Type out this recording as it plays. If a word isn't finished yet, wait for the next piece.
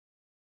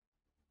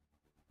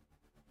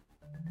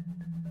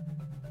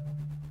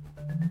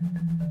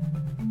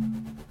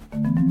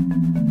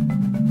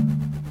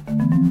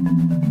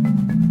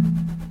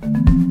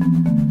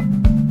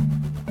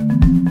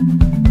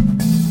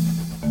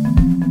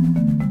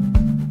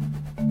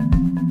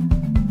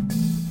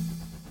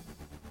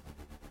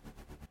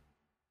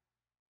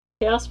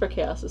Chaos for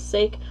Chaos's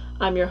sake.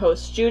 I'm your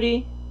host,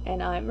 Judy.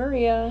 And I'm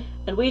Maria.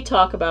 And we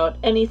talk about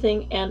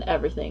anything and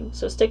everything,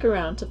 so stick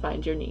around to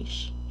find your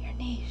niche. Your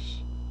niche.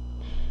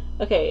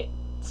 Okay.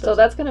 So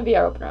that's going to be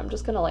our opener. I'm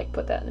just going to,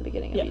 put that in the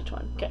beginning of each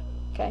one. Okay.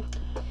 Okay.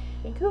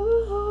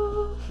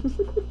 Cool.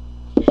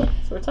 So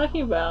we're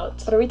talking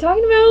about... What are we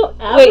talking about?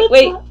 Avatar.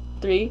 Wait.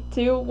 3,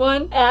 2,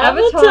 1.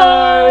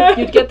 Avatar!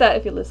 You'd get that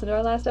if you listened to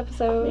our last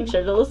episode. Make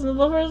sure to listen to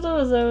the first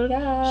episode.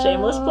 Yeah.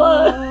 Shameless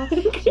plug.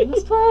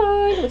 Shameless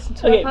plug. Listen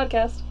to our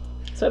podcast.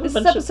 So this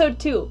is episode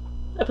 2.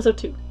 Episode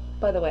 2.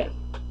 By the way.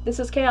 This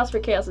is Chaos for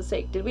Chaos'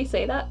 sake. Did we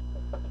say that?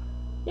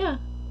 Yeah.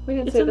 We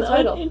didn't say the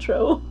title.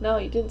 Intro. No,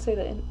 you didn't say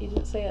that. You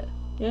didn't say it.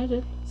 Yeah, I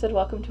did. You said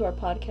welcome to our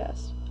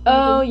podcast.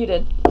 Oh, you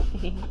did.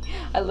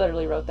 I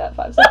literally wrote that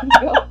 5 seconds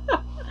ago.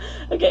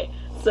 Okay,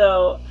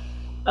 so,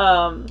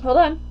 hold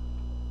on.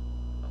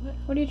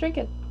 What are you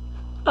drinking?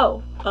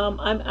 Oh,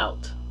 I'm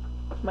out.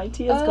 My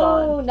tea is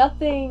gone. Oh,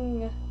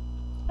 nothing.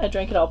 I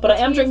drank it all, but I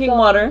am drinking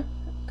water.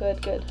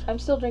 Good. I'm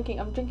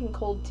drinking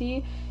cold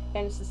tea,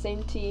 and it's the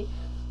same tea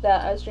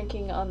that I was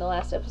drinking on the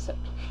last episode.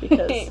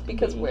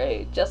 Because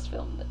we just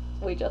filmed it.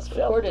 We just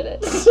recorded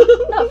it.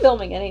 Not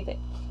filming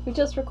anything. We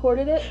just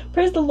recorded it.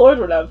 Praise the Lord,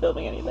 we're not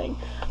filming anything.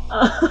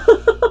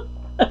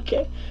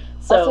 Okay.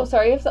 So, also,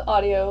 sorry if the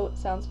audio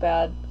sounds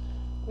bad.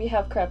 We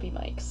have crappy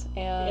mics,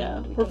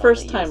 and we're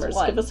first timers.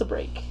 Give us a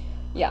break.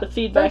 Yeah, the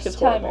feedback is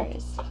horrible.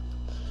 First timers.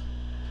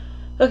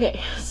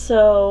 Okay,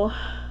 so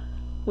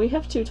we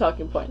have 2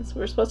 talking points.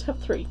 We were supposed to have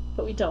 3,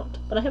 but we don't.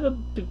 But I have a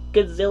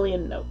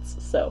gazillion notes,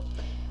 so.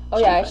 Oh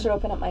yeah, I should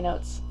open up my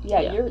notes.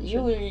 Yeah,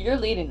 you're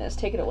leading this.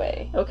 Take it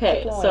away. Okay,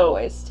 take it away, so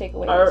boys. Take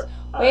away.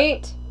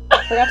 Wait,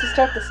 I forgot to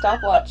start the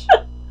stopwatch.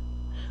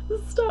 The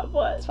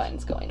stopwatch. It's fine.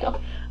 It's going now.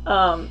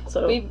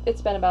 So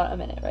it's been about a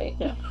minute, right?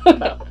 Yeah,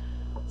 about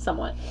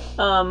somewhat.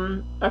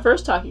 Our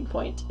first talking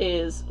point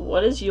is,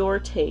 what is your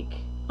take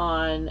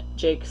on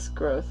Jake's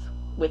growth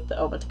with the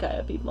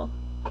Omaticaya people?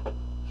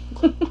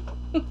 So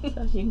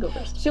you can go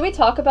first. Should we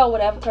talk about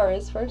what Avatar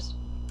is first?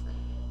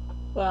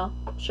 Well,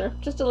 sure.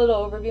 Just a little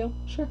overview.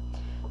 Sure.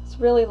 It's a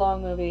really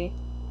long movie.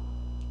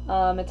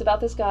 It's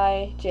about this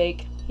guy,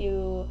 Jake,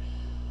 who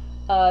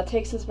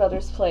takes his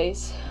brother's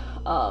place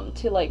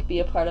to be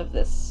a part of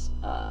this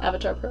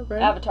Avatar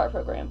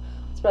program.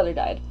 His brother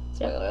died.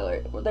 Spoiler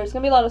alert. There's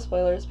gonna be a lot of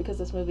spoilers because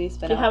this movie's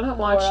been out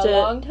for a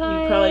long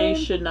time. You probably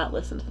should not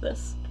listen to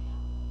this.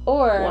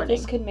 Or warning.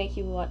 This could make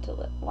you want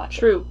to watch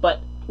True,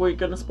 but we're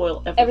gonna spoil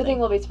everything. Everything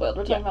will be spoiled.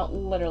 We're talking about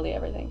literally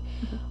everything.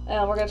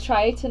 Mm-hmm. We're gonna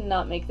try to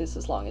not make this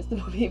as long as the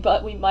movie,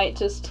 but we might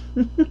just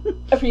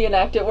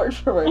reenact it word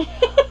for word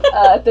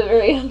at the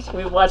very end.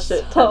 We watched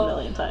it 10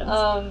 million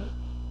times.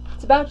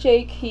 It's about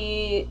Jake.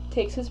 He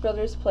takes his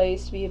brother's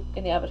place to be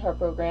in the Avatar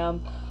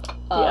program.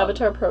 The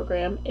Avatar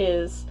program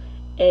is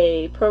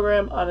a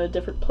program on a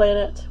different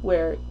planet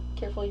where...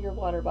 Careful your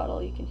water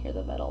bottle, you can hear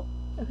the metal.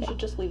 Okay. You should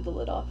just leave the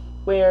lid off.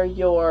 Where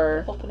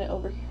you're... Open it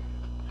over here.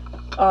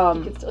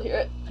 You can still hear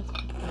it.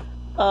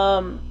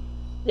 The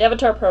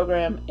Avatar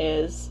program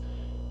is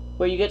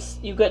where you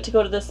get to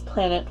go to this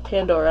planet,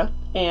 Pandora,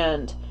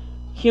 and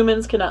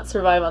humans cannot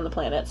survive on the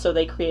planet, so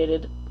they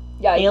created...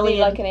 Yeah,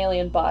 like an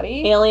alien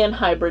body. Alien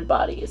hybrid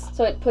bodies.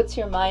 So it puts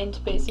your mind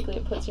in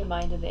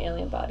the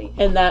alien body.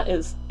 And that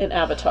is an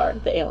avatar.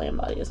 The alien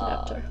body is an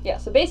avatar. Yeah,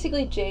 so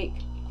basically Jake,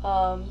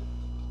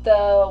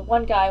 the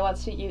one guy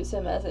wants to use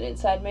him as an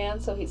inside man,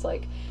 so he's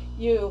like,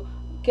 you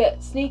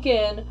sneak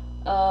in,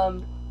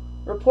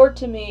 report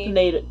to me.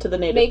 To the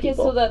native make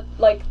people. Make it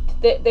so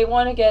that, they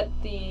want to get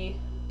the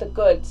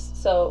goods,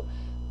 so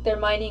they're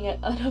mining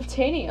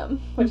unobtainium,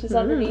 which is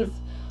underneath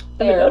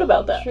their note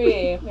about that.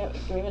 tree. We have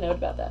a note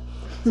about that.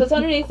 So it's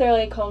underneath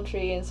their home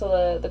tree, and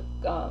so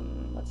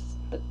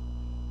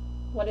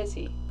what is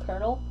he?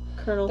 Colonel.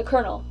 The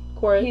colonel.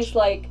 Quaritch. He's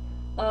like,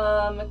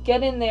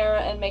 get in there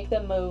and make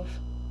them move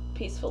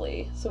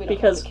peacefully, so we don't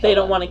because have to kill they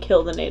don't them. want to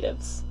kill the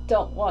natives.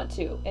 Don't want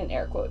to, in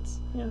air quotes.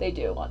 Yeah. They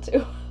do want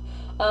to.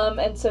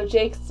 And so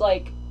Jake's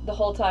the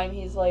whole time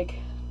he's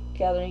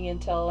gathering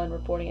intel and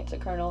reporting it to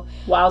Colonel,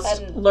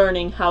 whilst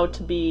learning how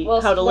to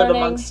live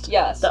amongst the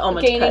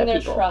Omaticaya gaining their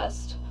people.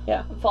 Trust.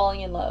 Yeah. And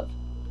falling in love.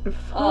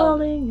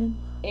 Falling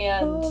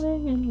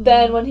and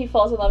then when he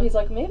falls in love, he's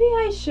like, maybe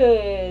I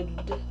should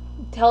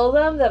tell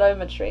them that I'm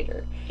a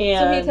traitor. And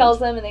so he tells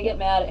them, and they get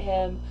mad at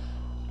him.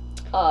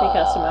 They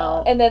cast him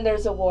out. And then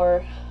there's a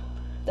war.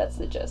 That's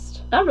the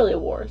gist. Not really a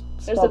war.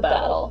 There's a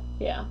battle.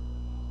 Yeah.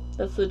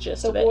 That's the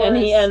gist of it. And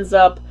he ends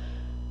up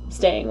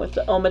staying with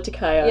the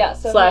Omaticaya. Yeah,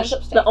 so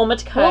the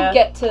Omaticaya we'll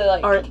get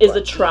to, is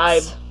a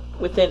tribe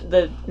within...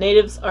 The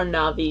natives are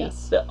Na'vi.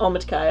 Yes. The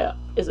Omaticaya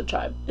is a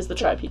tribe. Is the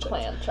tribe he chose.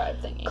 Clan tribe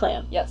thingy.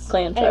 Clan. Yes.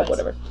 Clan, tribe,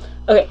 whatever.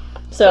 Okay,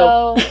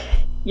 so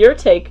your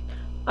take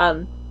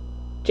on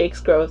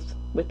Jake's growth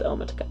with the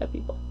Omaticaya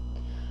people.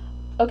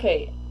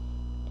 Okay.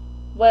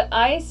 What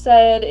I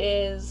said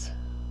is,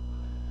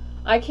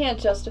 I can't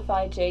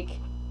justify Jake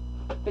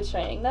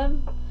betraying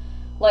them.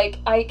 Like,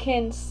 I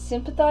can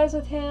sympathize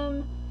with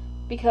him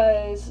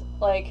because,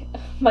 like,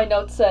 my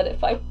notes said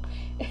if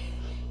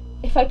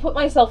I put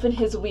myself in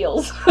his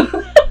wheels,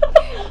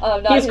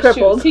 not He's his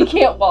crippled. shoes, he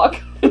can't walk.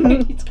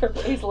 He's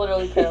crippled. He's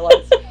literally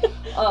paralyzed.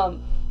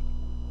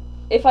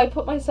 If I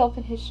put myself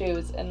in his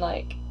shoes and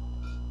like,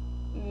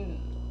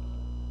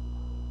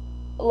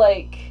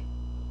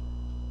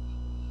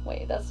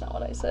 wait, that's not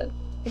what I said.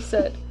 I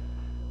said,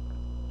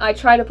 I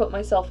try to put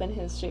myself in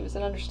his shoes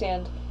and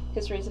understand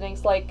his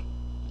reasonings. Like,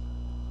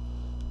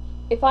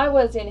 if I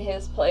was in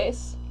his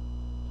place,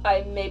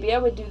 maybe I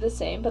would do the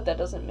same, but that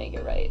doesn't make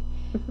it right.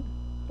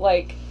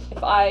 Like,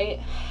 if I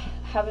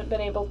haven't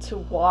been able to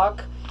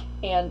walk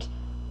and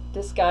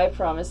this guy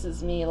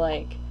promises me,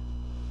 like,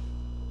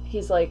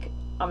 he's like,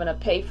 I'm gonna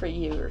pay for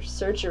your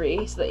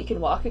surgery so that you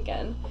can walk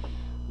again,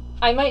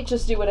 I might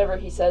just do whatever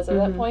he says at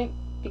that point,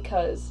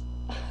 because,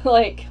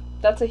 like,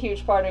 that's a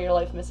huge part of your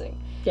life missing.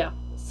 Yeah.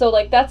 So,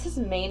 like, that's his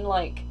main,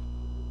 like,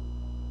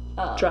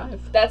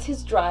 drive. That's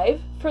his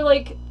drive for,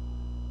 like,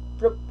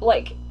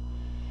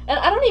 and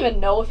I don't even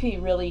know if he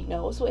really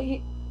knows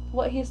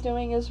what he's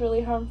doing is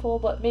really harmful,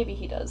 but maybe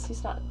he does.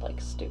 He's not,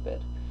 like,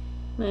 stupid.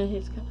 Yeah,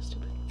 he's kind of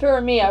stupid.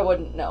 For me, I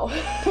wouldn't know,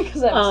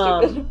 because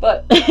I'm stupid,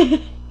 but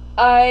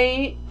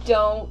I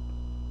don't...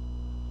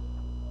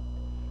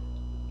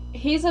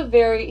 He's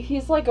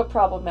like a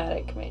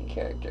problematic main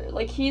character.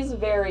 Like, he's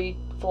very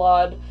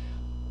flawed,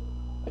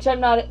 which I'm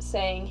not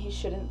saying he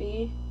shouldn't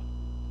be,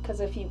 because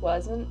if he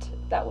wasn't,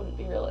 that wouldn't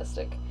be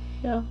realistic.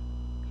 Yeah.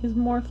 He's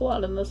more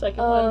flawed in the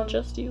second one,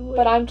 just you would.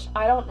 But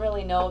I don't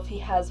really know if he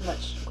has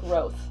much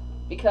growth,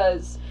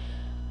 because,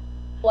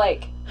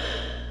 like,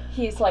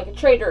 he's like a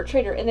traitor,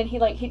 and then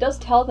he does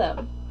tell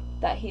them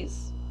that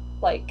he's,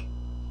 like,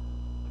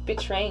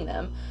 betraying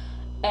them,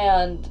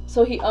 and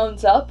so he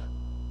owns up,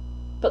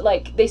 but,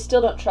 like, they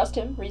still don't trust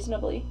him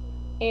reasonably,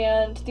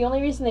 and the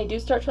only reason they do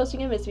start trusting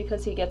him is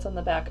because he gets on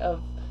the back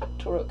of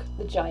Turuk,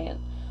 the giant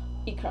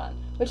Ikran,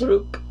 which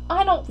Turuk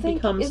I don't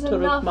think is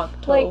enough.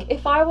 Makto. Like,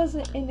 if I was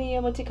in the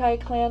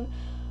Omotikaya clan,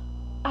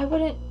 I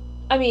wouldn't.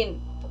 I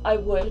mean, I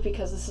would,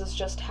 because this is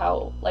just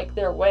how, like,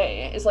 their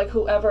way is, like,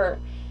 whoever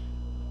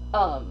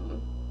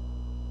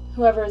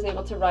is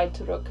able to ride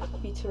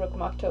Turuk, be Turuk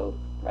Makto,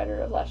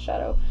 Rider of Last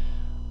Shadow.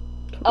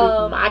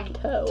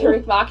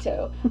 Turuk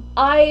Makto.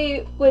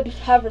 I would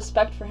have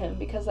respect for him,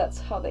 because that's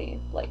how they,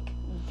 like,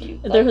 view.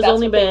 Like, there has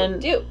only been.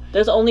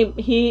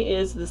 He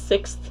is the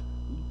 6th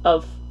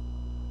of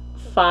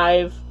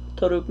 5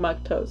 Turuk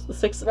Maktos. The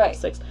 6th of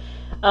 6.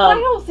 But I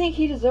don't think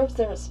he deserves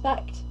their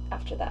respect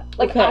after that.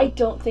 Like, okay. I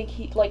don't think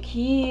he...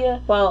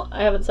 Well,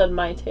 I haven't said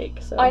my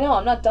take, so... I know,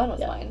 I'm not done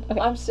with mine. Okay.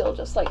 I'm still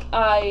just, like,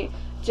 I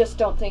just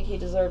don't think he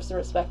deserves the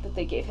respect that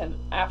they gave him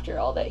after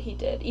all that he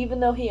did. Even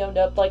though he owned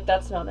up, like,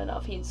 that's not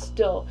enough. He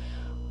still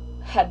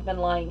had been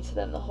lying to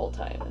them the whole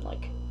time and,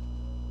 like,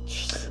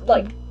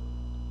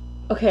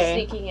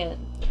 sneaking in.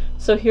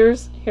 So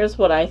here's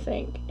what I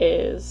think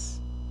is...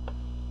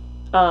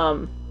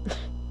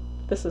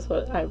 this is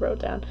what I wrote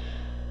down.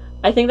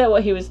 I think that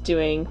what he was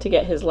doing to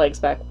get his legs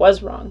back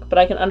was wrong, but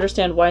I can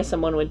understand why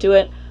someone would do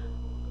it.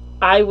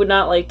 I would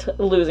not like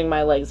losing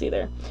my legs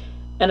either.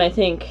 And I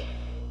think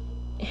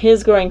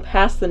his growing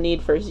past the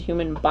need for his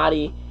human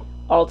body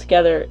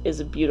altogether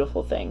is a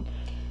beautiful thing.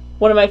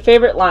 One of my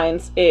favorite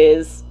lines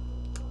is,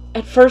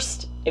 at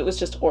first it was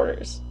just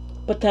orders,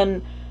 but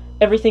then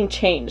everything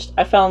changed.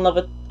 I fell in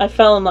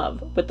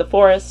love with the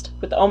forest,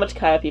 with the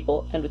Omotikaya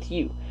people, and with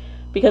you.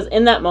 Because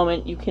in that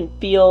moment, you can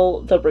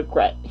feel the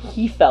regret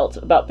he felt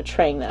about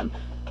betraying them.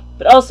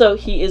 But also,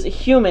 he is a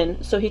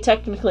human, so he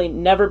technically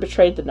never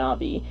betrayed the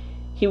Na'vi.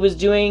 He was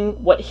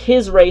doing what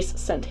his race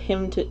sent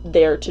him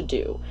there to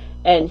do.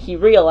 And he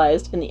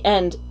realized, in the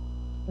end,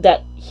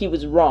 that he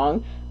was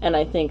wrong. And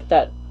I think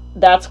that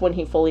that's when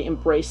he fully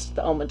embraced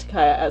the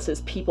Omotikaya as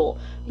his people.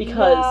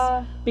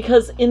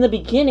 Because in the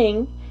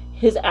beginning,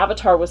 his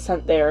avatar was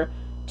sent there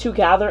to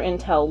gather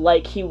intel.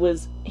 Like,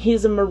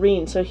 he's a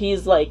Marine, so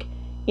he's, like,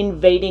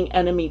 invading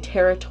enemy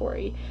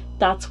territory.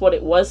 That's what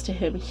it was to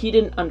him. He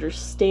didn't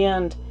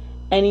understand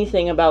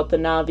anything about the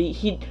Na'vi.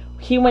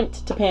 He went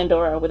to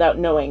Pandora without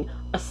knowing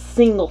a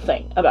single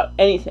thing about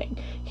anything.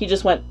 He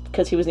just went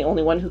because he was the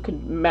only one who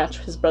could match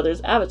his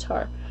brother's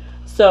avatar.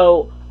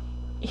 So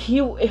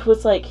it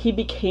was like he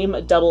became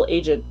a double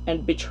agent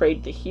and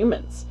betrayed the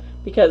humans,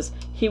 because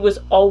he was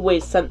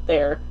always sent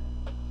there.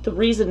 The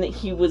reason that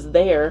he was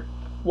there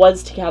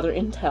was to gather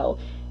intel.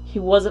 He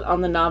wasn't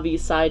on the Na'vi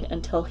side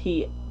until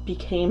he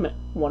became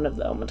one of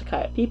the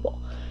Omotikaya people.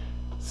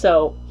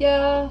 So,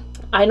 yeah,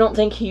 I don't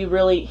think he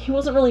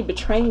wasn't really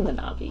betraying the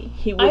Na'vi.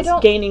 He was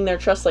gaining their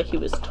trust like he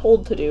was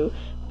told to do,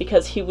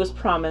 because he was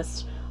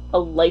promised a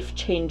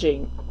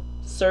life-changing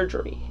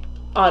surgery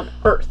on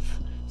Earth.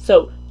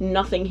 So,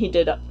 nothing he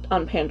did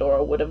on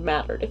Pandora would have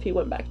mattered if he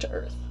went back to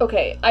Earth.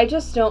 Okay, I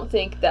just don't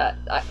think that,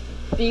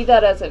 be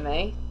that as it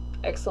may,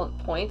 excellent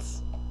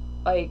points.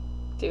 I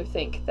do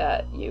think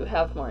that you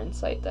have more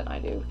insight than I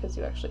do, because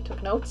you actually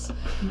took notes.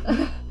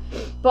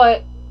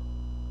 But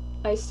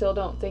I still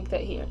don't think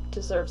that he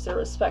deserves their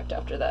respect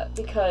after that,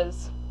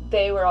 because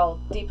they were all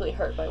deeply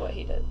hurt by what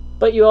he did.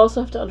 But you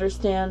also have to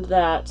understand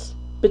that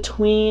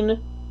between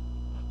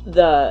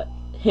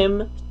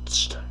him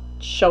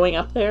showing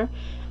up there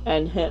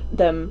and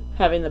them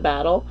having the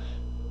battle,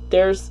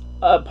 there's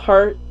a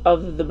part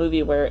of the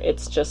movie where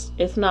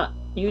it's not,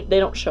 they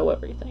don't show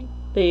everything.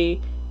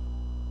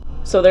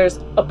 So there's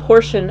a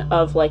portion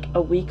of like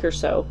a week or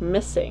so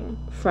missing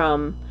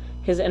from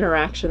his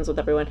interactions with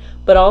everyone.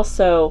 But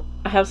also,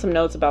 I have some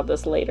notes about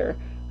this later.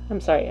 I'm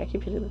sorry, I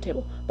keep hitting the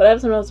table. But I have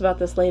some notes about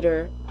this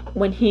later.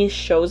 When he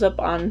shows up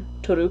on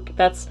Toruk,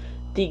 that's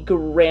the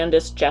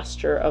grandest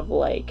gesture of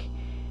like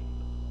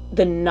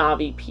the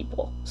Na'vi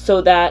people.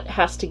 So that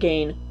has to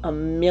gain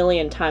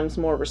 1,000,000 times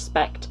more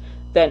respect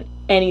than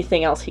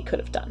anything else he could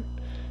have done.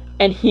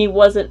 And he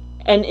wasn't,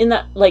 and in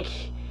that, like,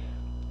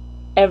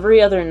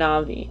 every other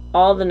Na'vi,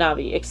 all the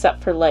Na'vi,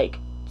 except for, like,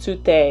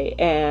 Tsute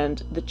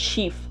and the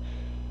chief,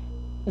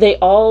 they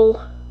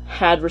all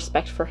had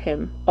respect for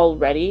him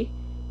already.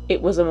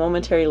 It was a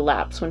momentary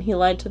lapse when he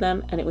lied to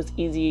them, and it was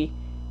easy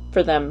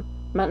for them,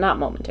 not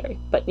momentary,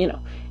 but, you know,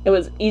 it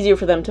was easier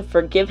for them to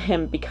forgive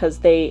him because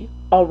they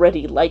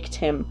already liked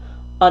him,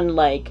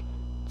 unlike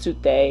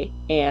Tsute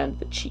and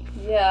the chief.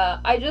 Yeah,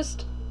 I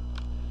just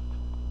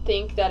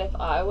think that if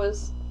I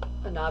was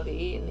a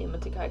Na'vi in the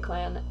Umatekai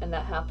clan and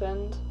that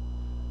happened,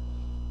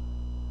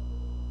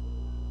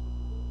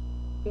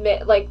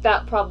 like,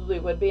 that probably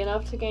would be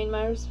enough to gain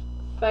my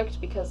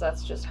respect, because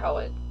that's just how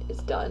it is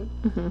done.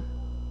 Mm-hmm.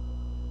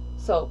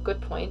 So,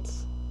 good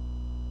points.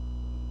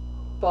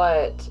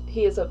 But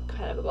he is a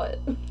kind of a butt.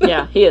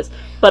 Yeah, he is.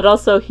 But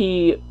also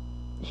he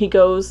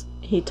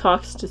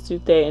talks to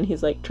Tsute and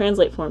he's like,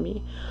 translate for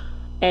me.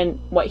 And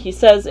what he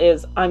says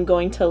is,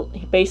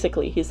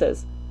 he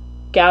says,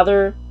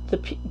 gather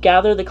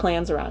the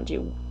clans around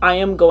you. I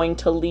am going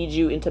to lead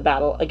you into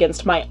battle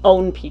against my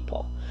own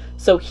people.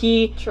 So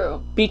he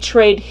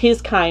betrayed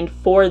his kind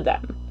for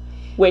them.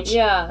 Which...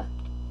 Yeah.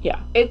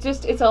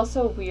 It's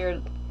also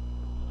weird.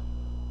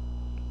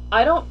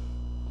 I don't...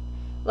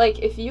 Like,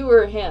 if you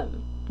were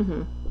him,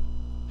 mm-hmm.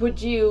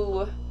 would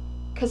you...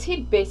 Because he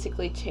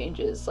basically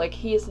changes. Like,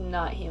 he is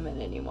not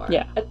human anymore.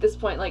 Yeah. At this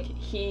point, like,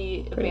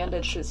 he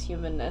abandons his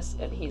humanness,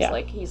 and he's,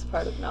 like, he's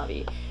part of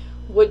Na'vi.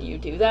 Would you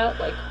do that?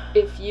 Like,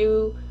 if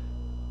you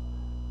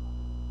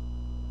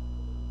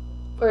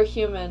were a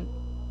human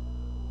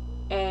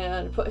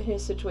and put in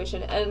his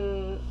situation,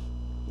 and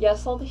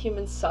yes, all the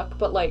humans suck,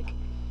 but, like,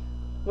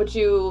 would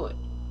you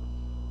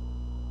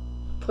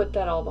put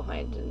that all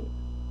behind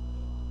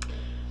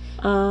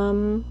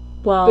and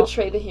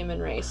betray the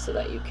human race so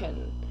that you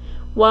can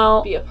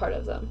be a part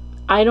of them?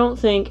 I don't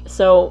think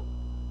so.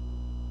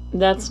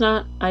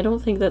 I don't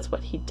think that's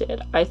what he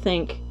did. I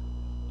think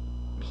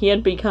he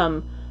had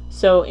become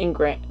so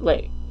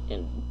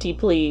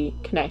deeply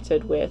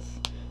connected with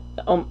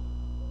the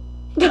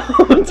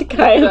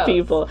Umatekai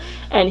people,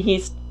 and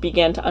he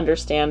began to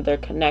understand their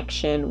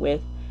connection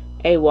with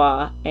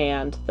Ewa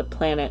and the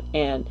planet,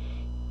 and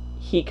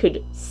he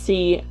could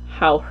see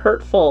how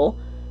hurtful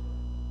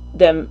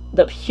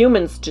the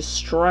humans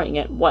destroying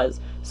it was.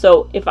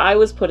 So if I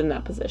was put in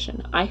that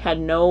position, I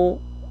had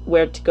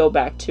nowhere to go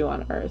back to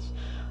on Earth.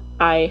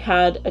 I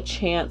had a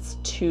chance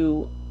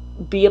to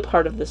be a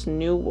part of this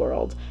new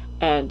world,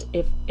 and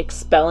if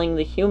expelling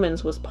the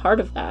humans was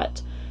part of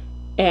that,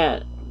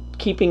 and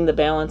keeping the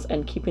balance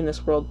and keeping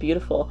this world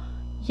beautiful,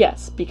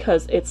 yes,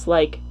 because it's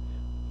like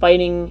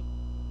fighting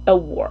a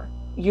war.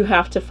 You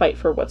have to fight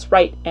for what's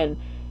right, and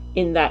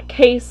in that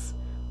case,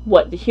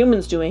 what the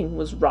humans doing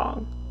was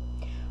wrong.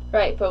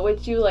 Right, but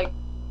would you, like,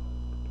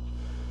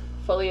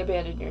 fully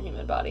abandon your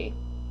human body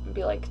and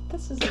be like,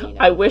 this is me now?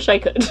 I wish I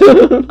could.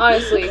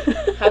 Honestly,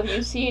 have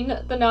you seen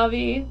the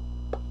Na'vi?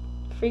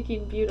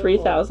 Freaking beautiful.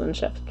 3,000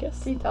 chef kiss.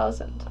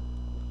 3,000.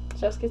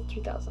 Chef's kiss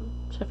 3,000.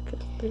 Chef kiss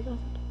 3,000.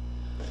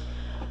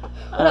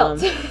 What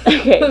else?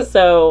 Okay,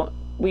 so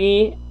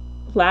we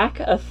lack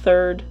a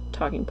third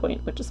talking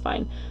point, which is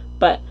fine.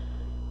 But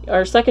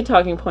our second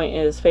talking point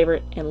is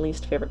favorite and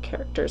least favorite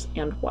characters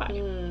and why.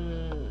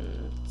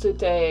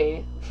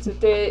 Tsute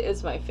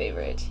is my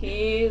favorite.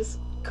 He's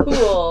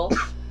cool.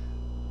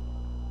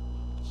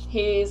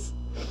 He's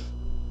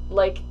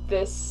like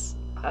this,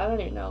 I don't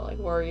even know, like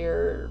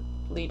warrior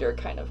leader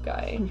kind of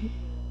guy. Mm-hmm.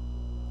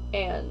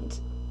 And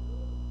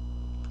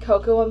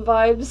Cocoa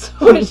vibes,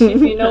 which,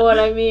 if you know what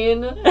I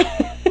mean,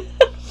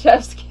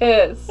 chef's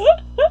kiss.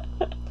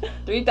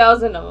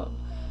 3,000 of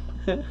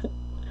them.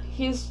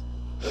 He's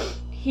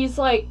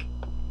like,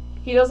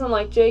 he doesn't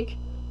like Jake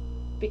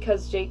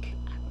because Jake,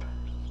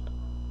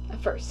 at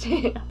first,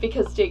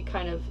 because Jake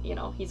kind of, you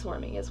know, he's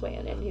worming his way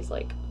in, and he's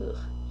like, ugh,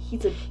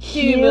 he's a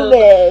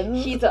human.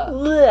 He's a,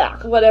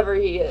 ugh, whatever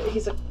he is,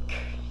 he's a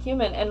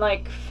human, and,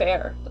 like,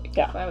 fair. Like,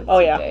 yeah. I would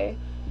say.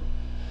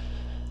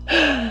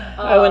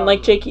 I wouldn't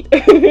like Jake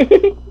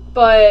either.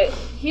 But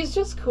he's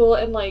just cool,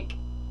 and, like,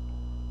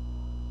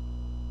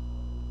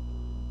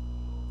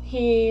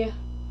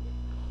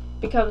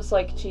 becomes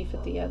like chief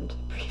at the end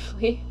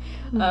briefly,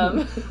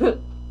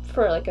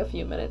 for like a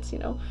few minutes, you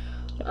know.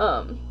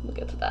 We'll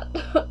get to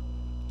that.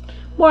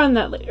 More on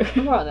that later.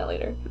 More on that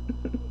later.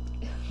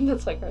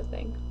 That's like our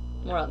thing.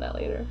 More on that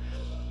later.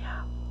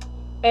 Yeah.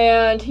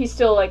 And he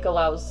still like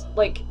allows,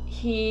 like,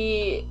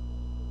 he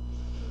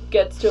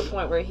gets to a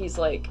point where he's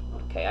like,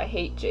 okay, I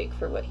hate Jake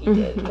for what he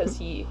did because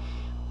he,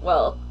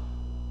 well,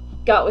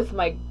 got with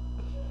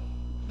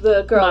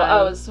the girl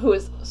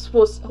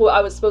who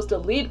I was supposed to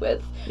lead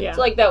with. Yeah.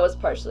 So like that was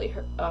partially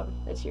her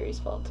it's Yuri's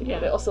fault too. Yeah.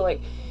 But also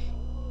like,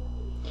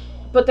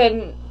 but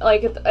then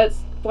like it's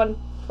one,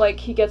 like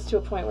he gets to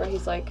a point where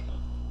he's like,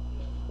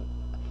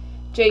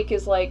 Jake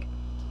is like,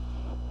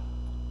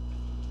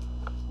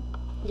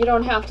 you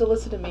don't have to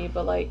listen to me,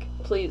 but like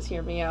please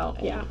hear me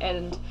out.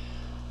 And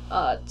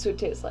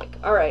Tsute is like,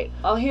 all right,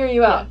 I'll hear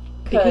you out.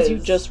 Because you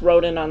just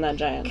rode in on that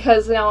giant.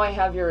 Because now I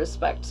have your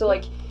respect. So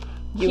like,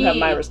 you have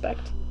my respect.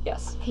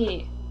 Yes,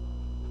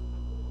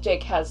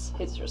 Jake has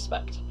his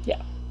respect.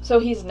 Yeah. So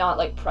he's not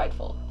like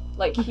prideful.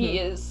 Like he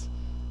is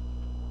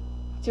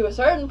to a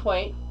certain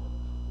point,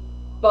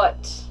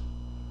 but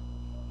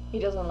he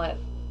doesn't let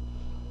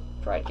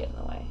pride get in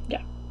the way.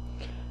 Yeah.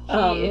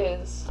 He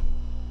is,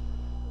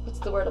 what's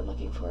the word I'm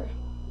looking for?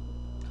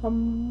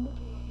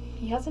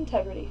 He has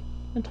integrity.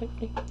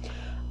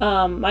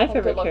 My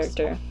favorite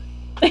character.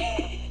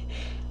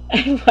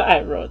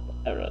 I wrote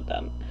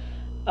down.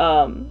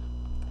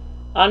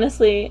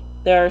 Honestly,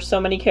 there are so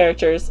many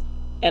characters,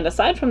 and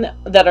aside from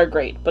that are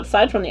great, but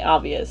aside from the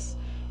obvious,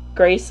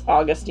 Grace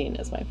Augustine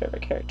is my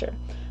favorite character.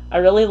 I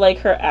really like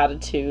her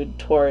attitude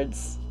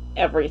towards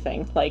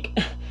everything. Like,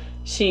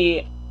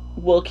 she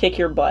will kick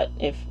your butt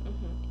if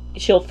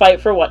she'll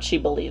fight for what she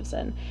believes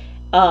in.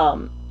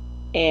 And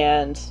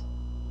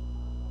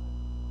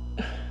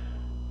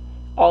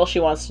all she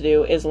wants to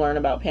do is learn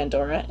about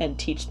Pandora and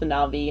teach the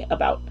Na'vi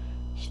about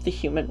the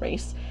human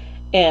race.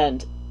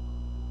 And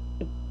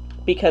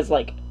because,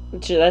 like,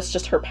 that's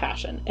just her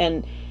passion.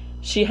 And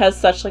she has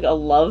such, like, a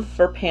love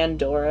for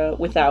Pandora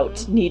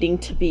without needing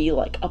to be,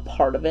 like, a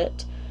part of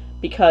it.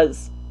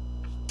 Because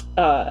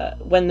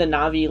when the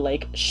Na'vi,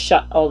 like,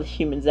 shut all the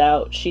humans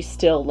out, she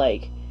still,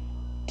 like,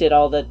 did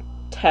all the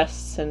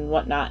tests and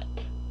whatnot.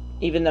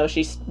 Even though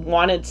she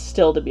wanted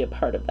still to be a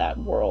part of that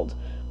world.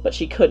 But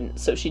she couldn't,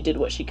 so she did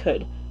what she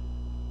could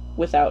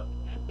without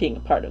being a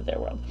part of their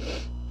world.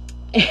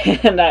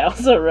 And I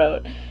also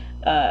wrote,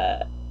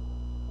 I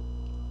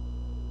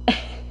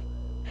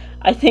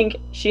think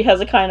she has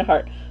a kind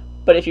heart,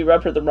 but if you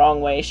rub her the wrong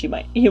way,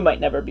 you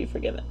might never be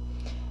forgiven.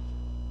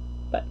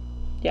 But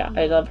yeah,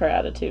 I love her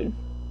attitude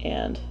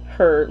and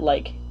her,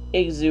 like,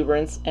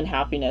 exuberance and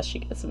happiness she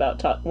gets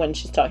about when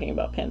she's talking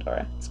about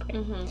Pandora. It's great.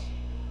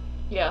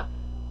 Yeah,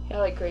 I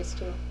like Grace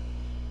too.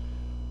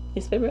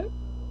 Least favorite?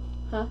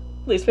 Huh?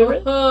 Least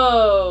favorite?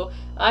 Oh,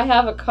 I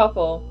have a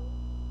couple.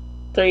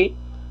 3,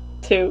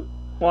 2,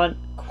 1.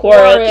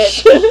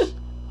 Quaritch.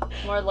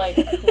 More like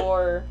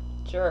poor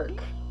jerk.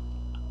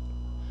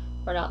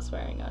 We're not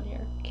swearing on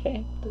here.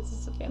 Okay. This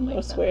is a family.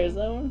 No swear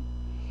zone.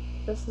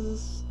 This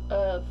is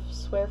a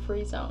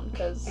swear-free zone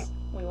because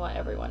we want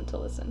everyone to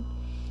listen.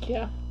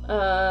 Yeah.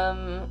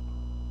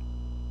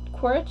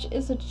 Quaritch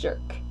is a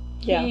jerk.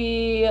 Yeah.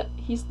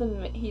 He's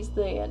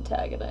the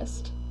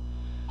antagonist.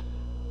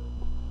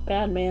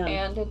 Bad man.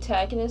 And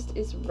antagonist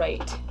is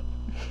right.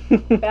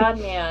 Bad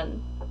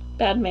man.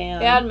 Bad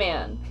man. Bad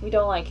man. We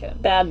don't like him.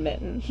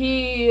 Badminton.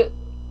 He,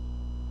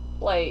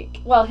 like,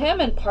 well, him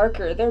and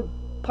Parker,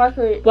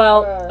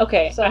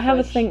 okay, I have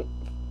a thing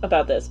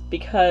about this,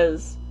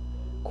 because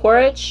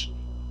Quaritch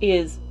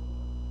is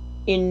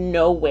in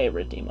no way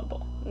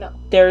redeemable. No.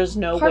 There's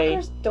no way.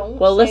 Parker's don't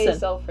well, say listen,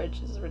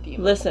 Selfridge is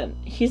redeemable. Listen,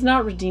 he's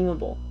not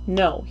redeemable.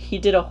 No, he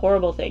did a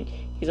horrible thing.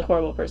 He's a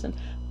horrible person.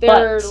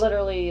 They're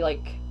literally,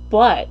 like...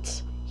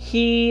 But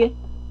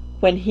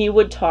when he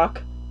would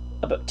talk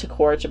to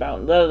Quaritch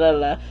about blah, blah,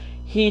 blah,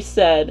 he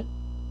said,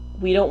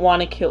 we don't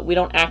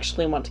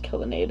actually want to kill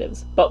the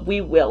natives, but we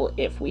will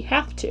if we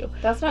have to.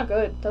 That's not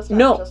good. That's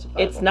not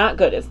justifiable. It's not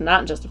good. It's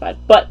not justified.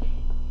 But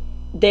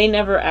they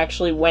never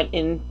actually went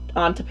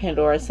onto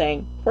Pandora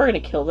saying, we're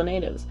going to kill the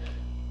natives.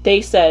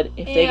 They said,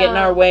 if they get in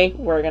our way,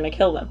 we're going to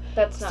kill them.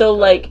 That's not so, good.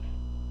 like,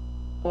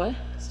 what?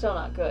 Still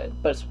not good.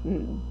 But it's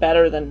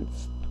better than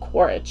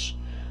Quaritch.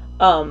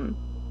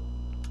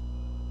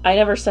 I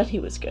never said he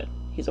was good.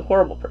 He's a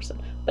horrible person.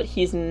 But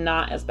he's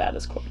not as bad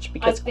as Quaritch.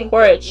 Because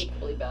Quaritch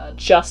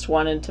just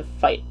wanted to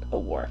fight a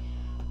war.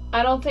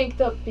 I don't think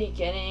the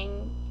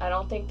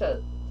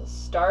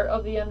start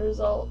of the end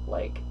result,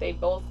 like, they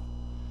both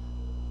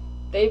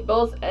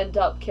end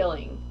up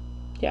killing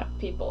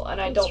people. And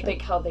I don't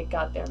think how they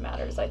got there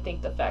matters. I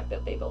think the fact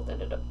that they both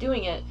ended up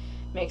doing it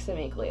makes them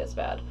equally as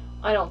bad.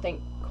 I don't think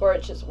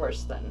Quaritch is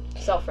worse than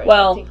Selfridge.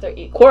 Well, I think they're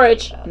equal.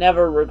 Quaritch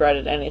never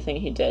regretted anything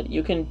he did.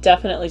 You can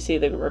definitely see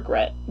the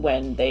regret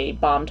when they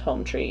bombed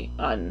Home Tree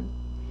on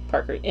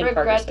Parker.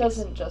 Regret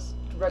doesn't just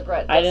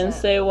regret. I didn't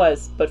say it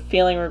was, but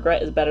feeling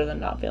regret is better than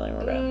not feeling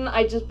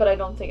regret. But I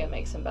don't think it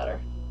makes him better.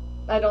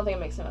 I don't think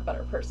it makes him a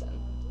better person.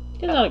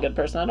 He's not a good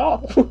person at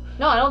all.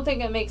 No, I don't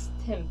think it makes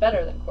him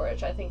better than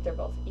Quaritch. I think they're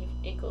both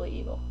equally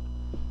evil.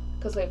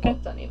 Because they've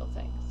both done evil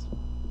things.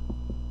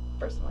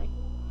 Personally.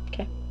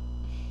 Okay.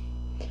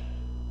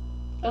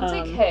 Don't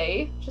say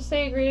K. Just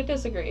say agree to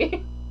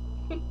disagree.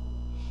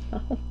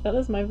 Oh, that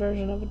is my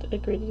version of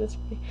agree to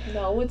disagree.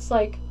 No, it's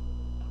like,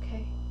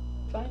 okay,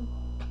 fine.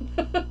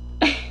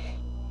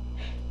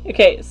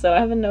 Okay, so I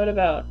have a note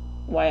about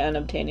why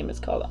unobtainium is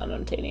called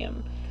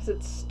unobtainium. Because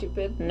it's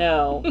stupid?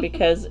 No,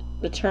 because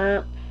the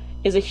term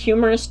is a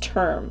humorous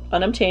term.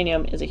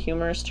 Unobtainium is a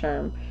humorous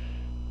term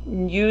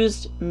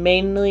used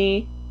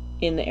mainly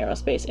in the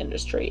aerospace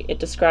industry. It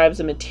describes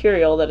a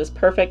material that is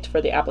perfect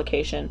for the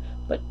application,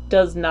 but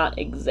does not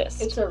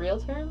exist. It's a real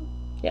term?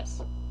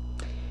 Yes.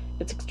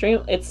 It's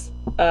extreme. It's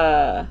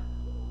a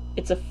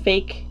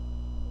fake.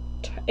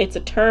 It's a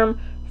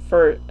term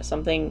for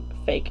something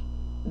fake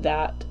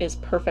that is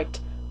perfect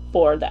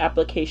for the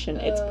application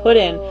it's put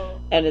in,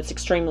 and it's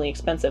extremely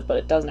expensive, but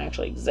it doesn't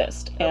actually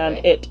exist. Okay.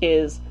 And it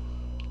is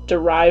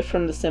derived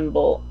from the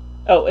symbol.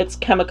 Oh, its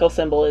chemical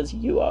symbol is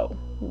UO,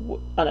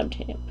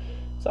 unobtainium.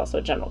 It's also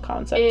a general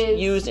concept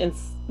used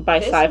by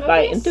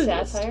sci-fi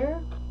enthusiasts. Satire?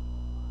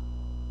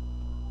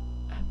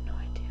 I have no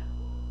idea.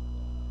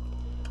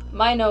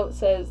 My note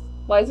says,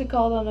 why is it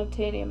called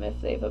unobtainium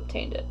if they've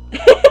obtained it?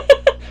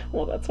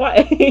 Well, that's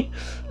why.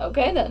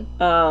 Okay, then.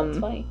 That's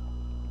funny.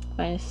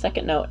 My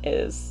second note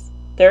is,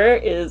 there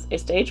is a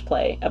stage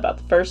play about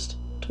the first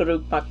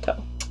Turuk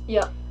Makto.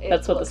 Yeah.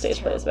 That's what the stage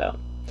play is about.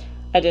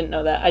 I didn't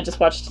know that. I just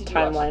watched the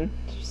timeline.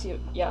 Did you see it?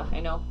 Yeah, I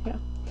know. Yeah.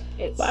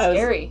 It's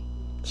scary.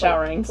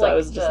 Showering, so I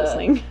was just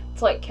listening.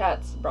 It's like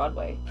Cats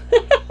Broadway.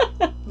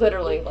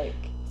 Literally, like,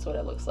 that's what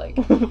it looks like.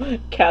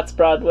 Cats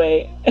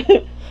Broadway.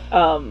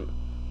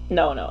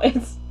 No,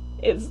 it's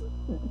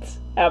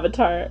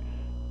Avatar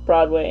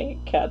Broadway,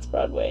 Cats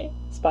Broadway.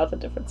 Spot the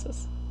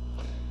differences.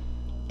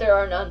 There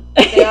are none.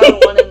 They are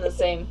one and the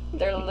same.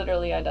 They're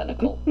literally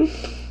identical.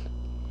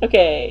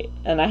 Okay,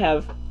 and I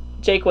have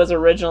Jake was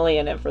originally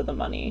in it for the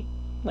money.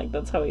 Like,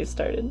 that's how he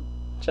started.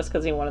 Just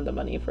because he wanted the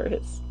money for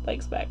his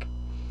legs back.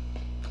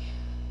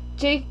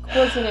 Jake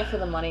was in it for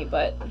the money,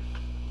 but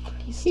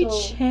he's still...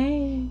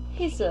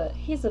 He's a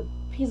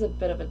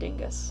bit of a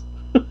dingus.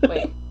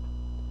 Wait. Does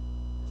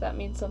that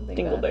mean something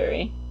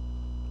Dingleberry.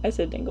 Bad? I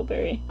said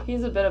Dingleberry.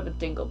 He's a bit of a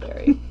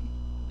dingleberry.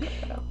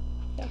 Yeah.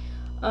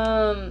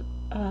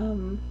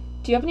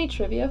 Do you have any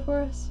trivia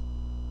for us?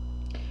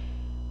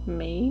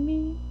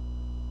 Maybe?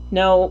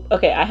 No.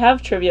 Okay, I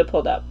have trivia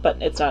pulled up, but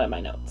it's not in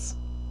my notes.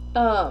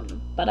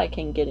 But I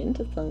can get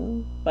into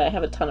them. But I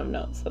have a ton of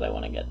notes that I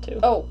want to get to.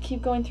 Oh,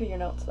 keep going through your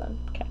notes then.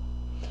 Okay.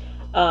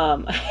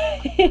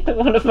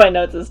 One of my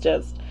notes is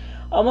just,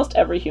 almost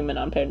every human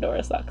on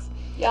Pandora sucks.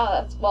 Yeah,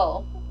 that's,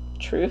 well...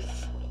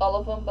 Truth. All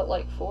of them, but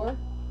like 4?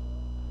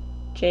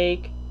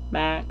 Jake,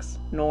 Max,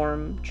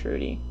 Norm,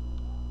 Trudy.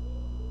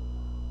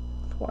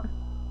 4.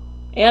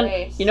 And,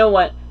 Grace. You know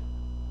what?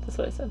 That's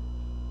what I said.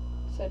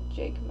 You said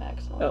Jake,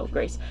 Max, Norm, Oh, Trudy.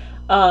 Grace.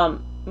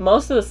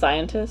 Most of the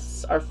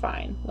scientists are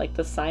fine. Like,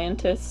 the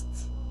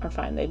scientists are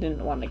fine. They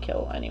didn't want to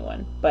kill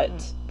anyone. But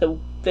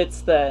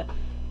it's the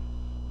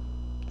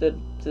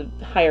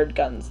hired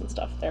guns and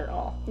stuff. They're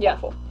all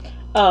awful.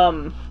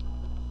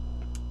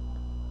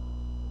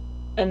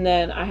 And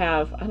then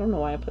I don't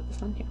know why I put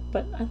this on here,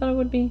 but I thought it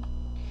would be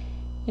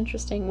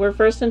interesting. We're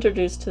first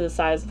introduced to the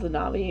size of the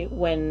Na'vi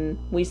when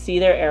we see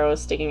their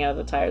arrows sticking out of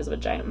the tires of a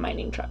giant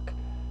mining truck.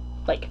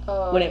 Like,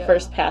 when it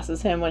first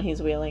passes him when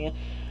he's wheeling it.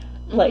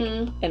 Like,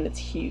 and it's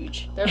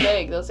huge. They're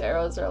big. Those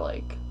arrows are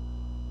like...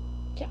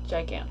 Yeah.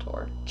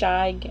 Gigantor.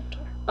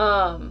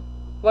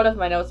 One of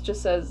my notes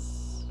just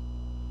says,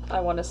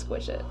 I want to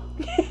squish it.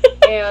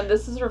 And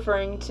this is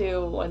referring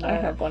to when they're... I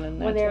have one in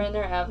there, when they're in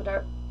their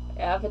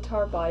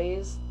avatar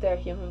bodies, their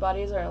human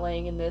bodies are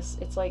laying in this,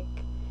 it's like...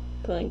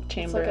 chamber.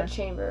 It's like a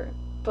chamber.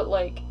 But,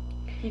 like,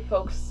 he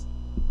pokes...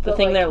 The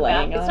thing they're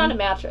laying on? It's not a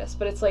mattress,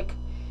 but it's like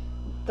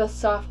the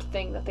soft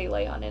thing that they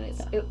lay on, and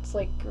it's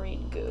like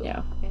green goo.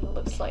 Yeah. And it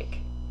looks like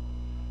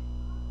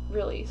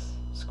really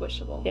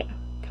squishable. Yeah.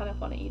 Kind of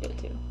want to eat it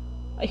too.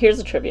 Here's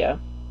the trivia.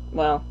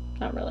 Well,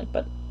 not really,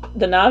 but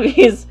the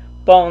Na'vi's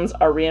bones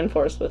are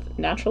reinforced with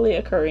naturally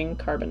occurring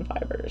carbon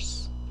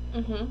fibers.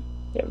 Mm-hmm.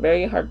 They're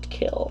very hard to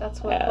kill.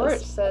 That's what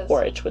Quaritch says.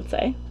 Quaritch would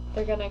say.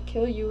 They're gonna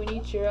kill you and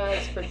eat your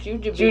eyes for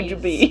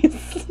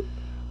jujubes.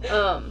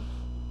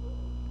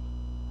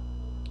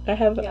 I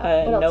have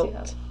a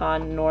note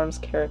on Norm's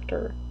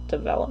character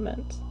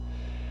development.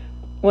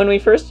 When we're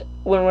first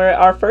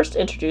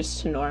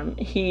introduced to Norm,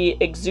 he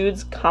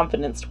exudes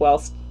confidence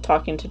while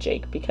talking to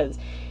Jake because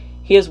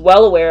he is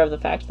well aware of the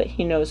fact that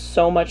he knows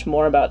so much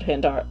more about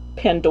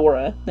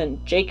Pandora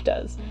than Jake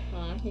does.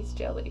 Mm-hmm. He's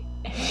jelly.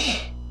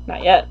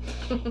 Not yet.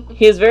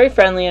 He is very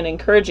friendly and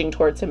encouraging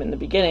towards him in the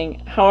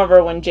beginning.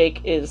 However, when Jake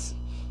is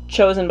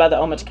chosen by the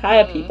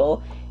Omaticaya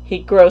people, he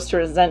grows to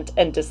resent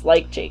and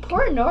dislike Jake.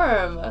 Poor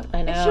Norm.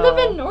 I know. It should have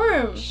been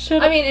Norm.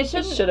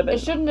 It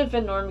shouldn't have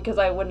been Norm because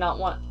I would not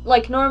want...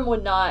 Like, Norm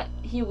would not...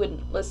 He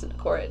wouldn't listen to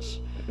Quaritch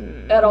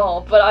at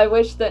all. But I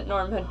wish that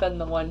Norm had been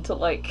the one to,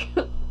 like,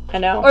 I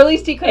know. Or at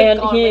least he could have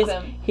gone with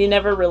him. He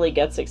never really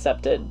gets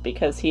accepted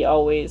because he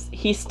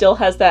still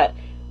has that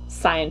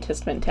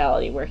scientist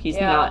mentality where he's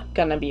not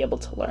gonna be able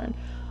to learn.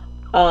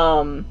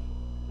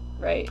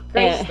 Right.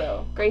 Grace,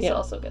 though. Grace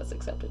also gets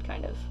accepted,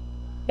 kind of.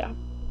 Yeah.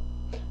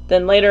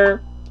 Then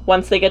later,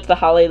 once they get to the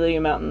Hallelujah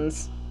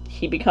Mountains,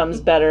 he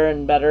becomes better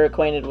and better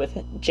acquainted with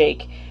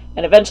Jake,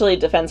 and eventually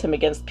defends him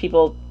against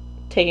people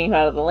taking him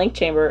out of the link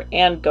chamber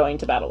and going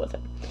to battle with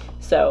him.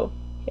 So,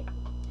 yeah.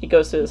 He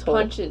goes through this whole...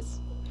 Punches.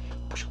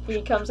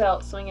 He comes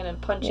out swinging and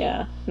punching.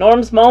 Yeah.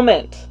 Norm's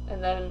moment.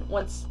 And then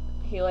once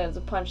he lands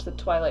a punch, the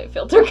Twilight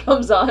filter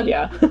comes on.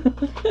 Yeah.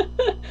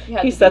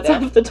 He sets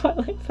off the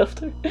Twilight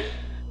filter.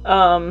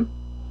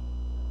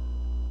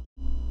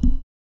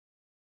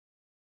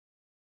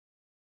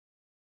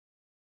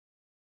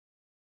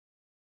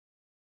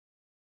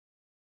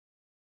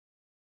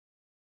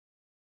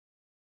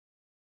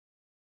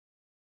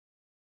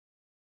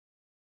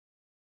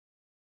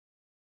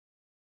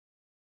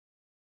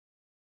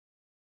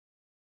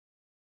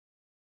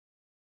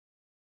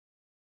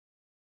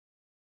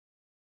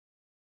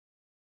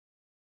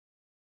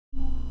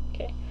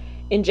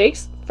 In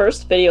Jake's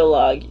first video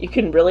log, you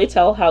can really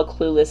tell how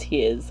clueless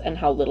he is and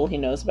how little he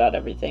knows about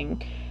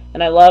everything.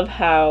 And I love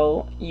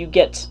how you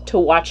get to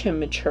watch him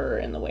mature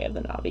in the way of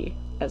the Na'vi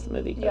as the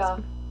movie goes. Yeah.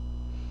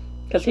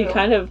 Because he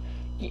kind of,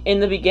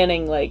 in the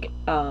beginning, like,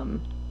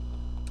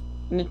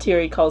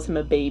 Neytiri calls him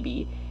a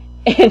baby.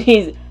 And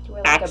he's...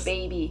 You're like a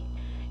baby.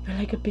 You're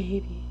like a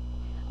baby.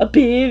 A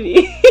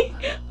baby.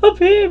 A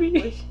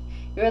baby.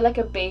 You're like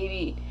a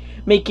baby.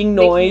 Making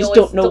noise,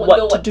 don't know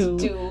what to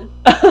do.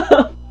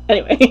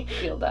 Anyway.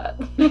 Feel that.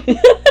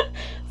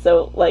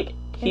 So, like...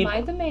 Am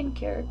I the main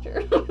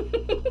character?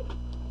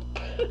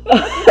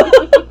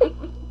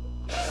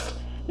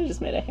 I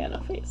just made a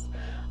Hannah face.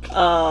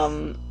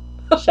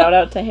 Shout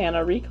out to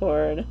Hannah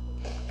Record.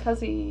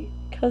 Cuzzy.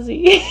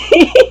 Cuzzy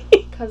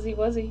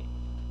Wuzzy.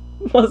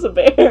 Was a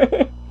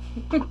bear.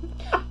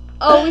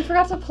 Oh, we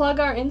forgot to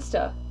plug our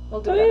Insta. We'll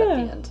do that at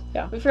the end.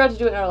 Yeah. We forgot to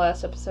do it in our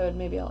last episode.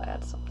 Maybe I'll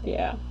add something.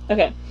 Yeah.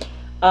 Okay.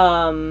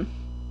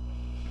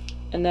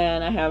 And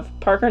then I have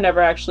Parker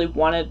never actually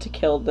wanted to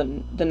kill the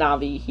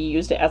Na'vi. He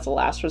used it as a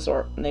last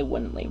resort when they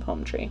wouldn't leave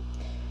Home Tree.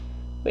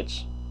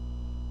 Which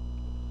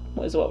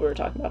was what we were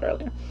talking about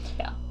earlier.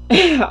 Yeah.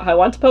 I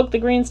want to poke the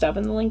green stuff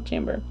in the link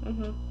chamber.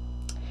 Mm-hmm.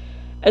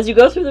 As you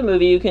go through the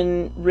movie, you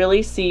can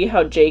really see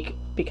how Jake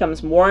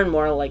becomes more and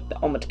more like the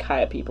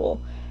Omaticaya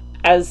people.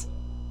 As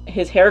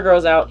his hair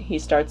grows out, he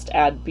starts to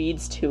add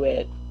beads to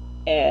it,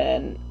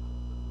 and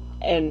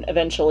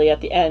eventually at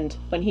the end,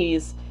 when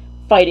he's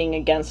fighting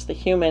against the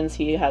humans,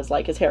 he has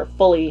like his hair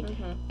fully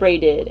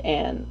braided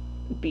and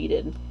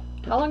beaded.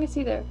 How long is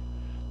he there?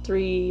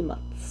 3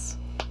 months.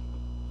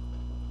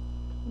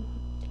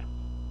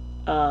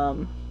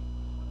 I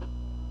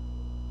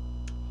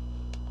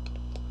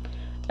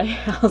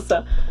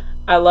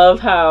love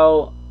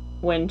how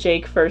when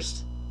Jake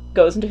first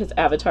goes into his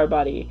avatar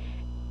body,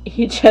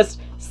 he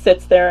just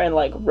sits there and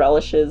like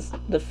relishes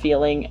the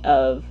feeling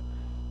of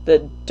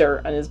the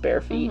dirt on his bare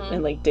feet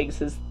and like digs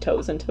his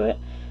toes into it.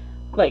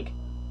 Like,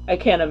 I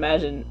can't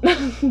imagine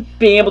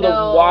being able to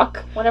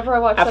walk whenever I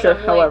watch after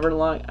that, however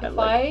long. If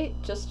I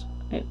just,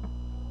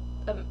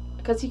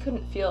 because he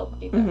couldn't feel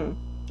either.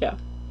 Yeah.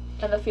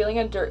 And the feeling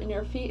of dirt in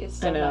your feet is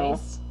so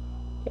nice.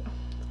 Yeah,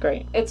 it's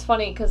great. It's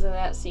funny because in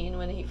that scene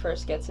when he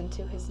first gets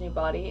into his new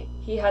body,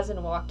 he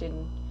hasn't walked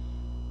in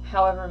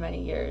however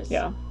many years.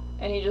 Yeah.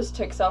 And he just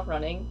takes off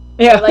running.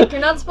 Yeah. They're like,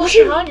 you're not supposed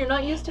to run. You're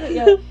not used to it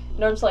yet.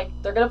 Norm's like,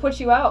 they're going to put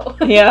you out.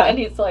 Yeah. And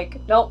he's like,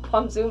 nope,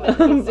 I'm zooming. He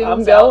zooms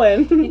I'm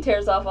going. Out. He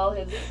tears off all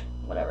his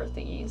whatever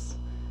thingies.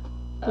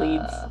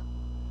 Leads.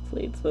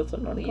 Leads, that's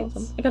what Norm calls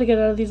them. I gotta get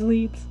out of these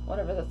leads.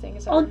 Whatever the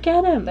things are. I'll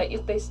get him.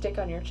 That they stick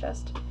on your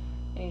chest.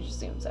 And he just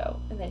zooms out.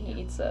 And then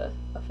he eats a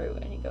fruit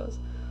and he goes,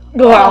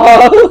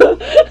 wow.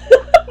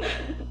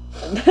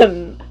 And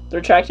then the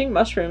retracting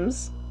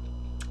mushrooms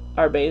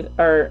are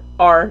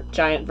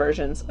giant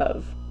versions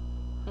of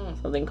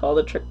something called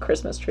a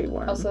Christmas tree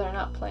worm. Oh, so they're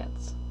not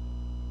plants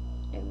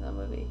in the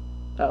movie.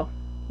 Oh.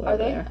 Are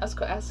they?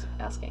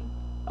 Asking.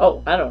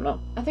 Oh, I don't know.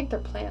 I think they're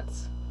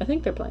plants. I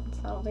think they're plants.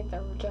 I don't think they're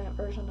a giant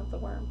version of the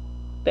worm.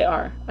 They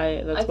are.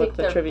 That's what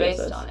the trivia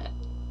says. I think they're based on it.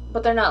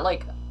 But they're not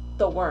like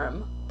the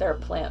worm. They're a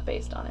plant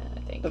based on it, I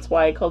think. That's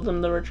why I called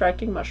them the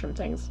retracting mushroom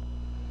things.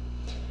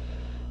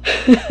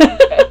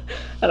 Okay.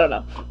 I don't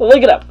know. We'll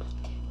look it up.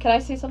 Can I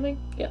say something?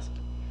 Yes.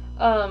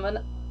 And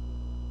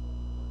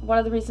one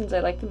of the reasons I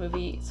like the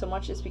movie so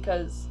much is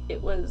because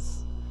it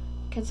was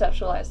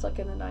conceptualized like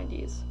in the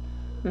 90s.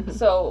 Mm-hmm.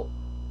 So,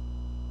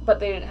 but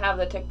they didn't have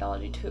the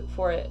technology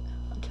for it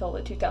until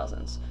the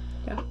 2000s.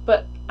 Yeah.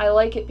 But I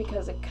like it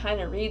because it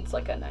kind of reads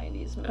like a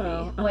 90s movie.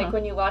 Oh, Like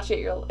when you watch it,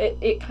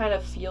 it kind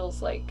of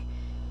feels like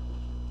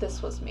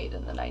this was made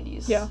in the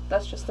 90s. Yeah.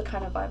 That's just the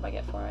kind of vibe I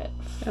get for it.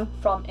 Yeah.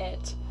 From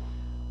it.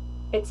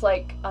 It's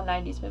like a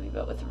 90s movie,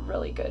 but with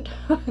really good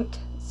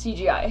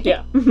CGI.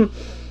 Yeah.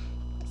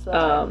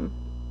 So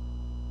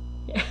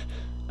yeah.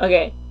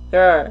 Okay,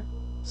 there are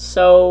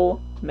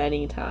so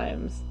many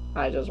times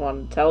I just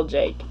want to tell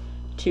Jake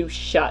to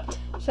shut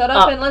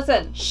up and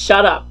listen.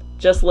 Shut up.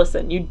 Just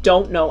listen. You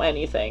don't know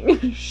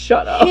anything.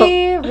 Shut up.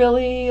 He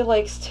really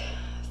likes to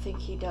think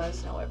he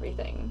does know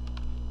everything.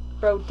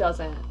 Bro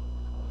doesn't.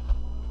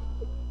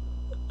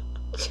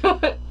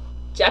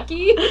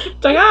 Jackie?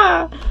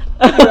 I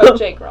wrote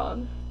Jake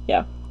wrong.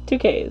 Yeah. 2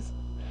 Ks.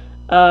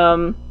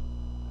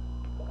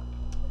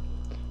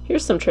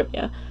 Here's some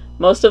trivia.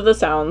 Most of the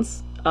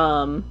sounds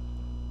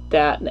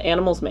that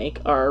animals make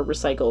are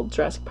recycled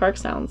Jurassic Park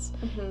sounds,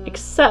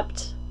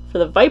 except for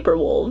the viper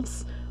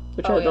wolves,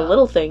 which are the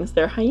little things.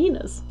 They're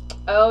hyenas.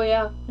 Oh,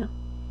 yeah. Yeah.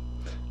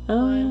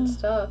 Fine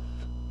stuff.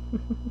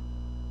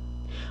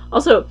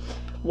 Also,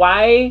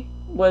 why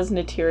was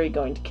Neytiri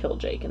going to kill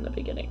Jake in the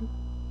beginning?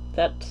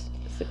 That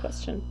is the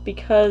question.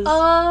 Because...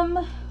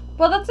 well,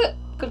 that's a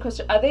good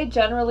question. Are they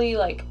generally,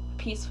 like,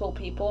 peaceful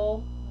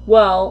people?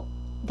 Well...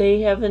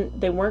 They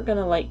weren't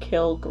gonna, like,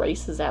 kill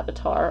Grace's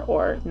avatar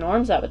or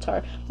Norm's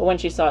avatar, but when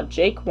she saw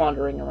Jake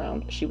wandering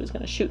around, she was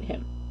gonna shoot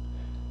him.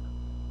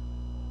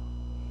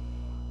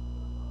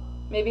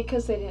 Maybe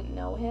because they didn't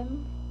know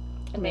him?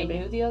 And Maybe. They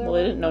knew the other one? Well,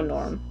 they didn't know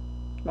Norm.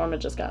 Norm had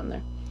just gotten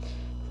there.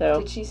 So.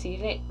 Did she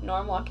see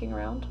Norm walking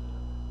around?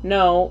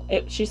 No,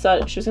 she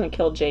thought she was gonna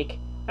kill Jake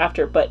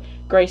after, but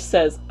Grace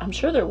says, I'm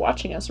sure they're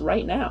watching us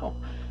right now.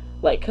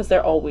 Like, because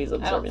they're always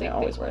observing, they're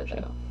always watching.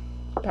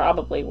 Though.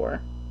 Probably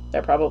were.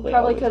 They're probably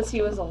because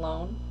he was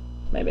alone.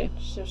 Maybe.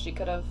 So she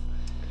could have.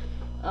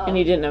 And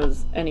he didn't have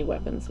any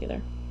weapons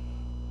either.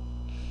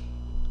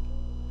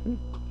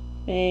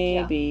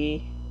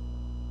 Maybe.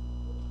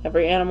 Yeah.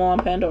 Every animal on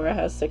Pandora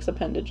has 6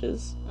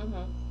 appendages.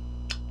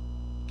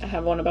 I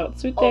have one about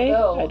Sute.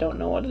 I don't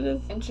know what it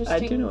is. I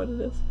do know what it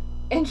is.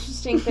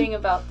 Interesting thing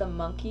about the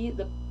monkey,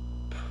 the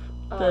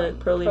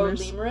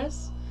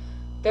prolemurs.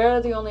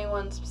 They're the only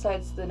ones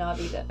besides the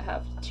Navi that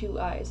have 2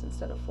 eyes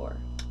instead of 4.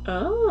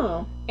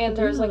 Oh. And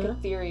there's, like, a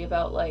theory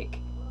about, like,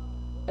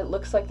 it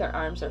looks like their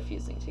arms are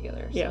fusing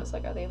together. So it's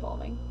like, are they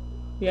evolving?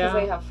 Yeah.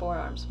 Because they have 4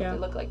 arms, but they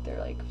look like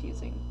they're, like,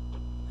 fusing.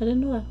 I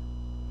didn't know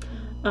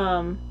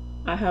that.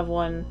 I have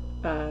one,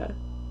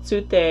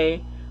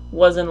 Sute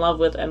was in love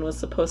with and was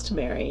supposed to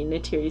marry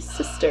Neytiri's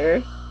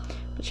sister,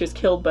 but she was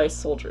killed by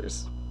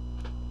soldiers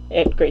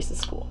at Grace's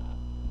school.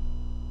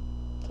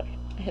 Sorry,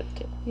 I hit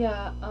the table.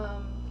 Yeah,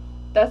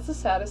 that's the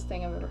saddest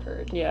thing I've ever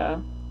heard. Yeah.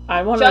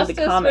 I want to read the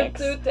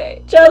comics.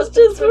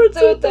 Justice for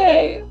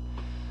Sute!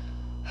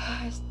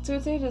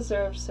 Sute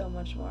deserved so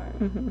much more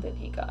than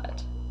he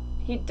got.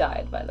 He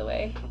died, by the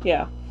way.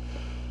 Yeah.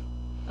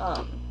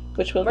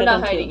 Which we're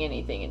not hiding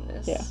anything in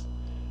this. Yeah.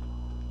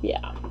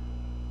 Yeah.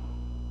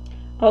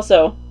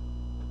 Also,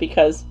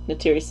 because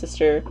Neytiri's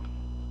sister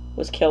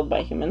was killed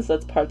by humans,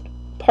 that's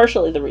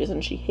partially the reason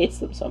she hates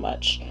them so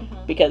much.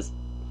 Because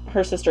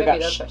her sister Maybe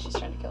that's why she's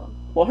trying to kill him.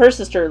 Well, her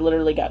sister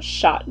literally got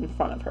shot in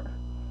front of her.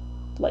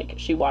 Like,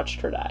 she watched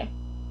her die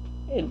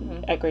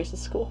at Grace's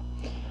school.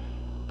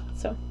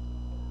 So.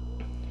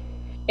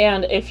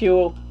 And if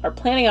you are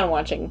planning on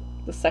watching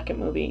the second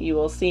movie, you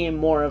will see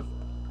more of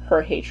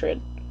her hatred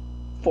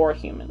for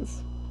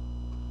humans.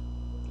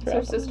 Is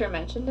her sister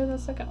mentioned in the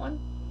second one?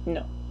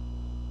 No.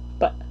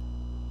 But.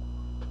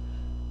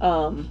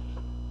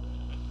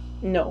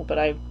 No, but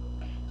I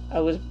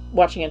was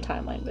watching a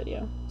timeline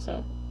video,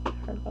 so I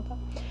heard about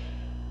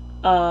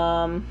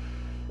that.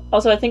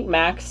 Also, I think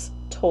Max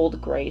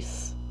told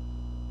Grace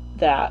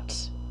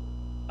that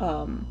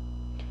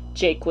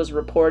Jake was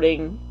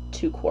reporting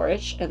to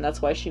Quaritch, and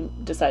that's why she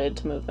decided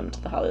to move them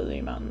to the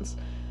Hallelujah Mountains.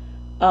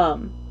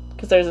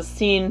 Because there's a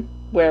scene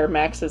where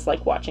Max is,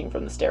 like, watching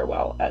from the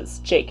stairwell as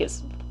Jake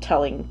is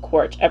telling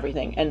Quaritch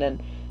everything, and then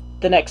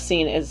the next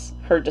scene is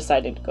her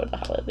deciding to go to the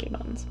Hallelujah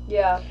Mountains.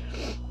 Yeah.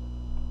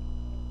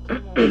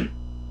 I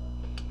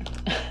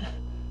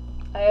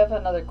have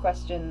another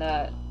question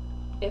that,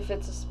 if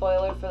it's a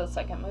spoiler for the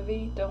second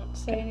movie, don't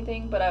say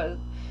anything, but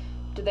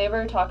did they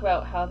ever talk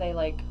about how they,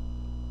 like,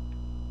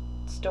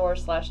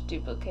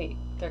 store/duplicate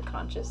their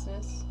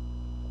consciousness? Is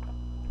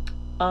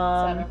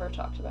that ever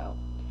talked about?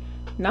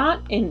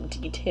 Not in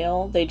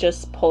detail. They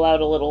just pull out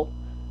a little,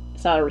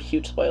 it's not a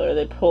huge spoiler,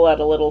 they pull out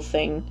a little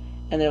thing,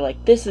 and they're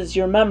like, this is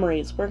your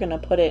memories, we're gonna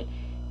put it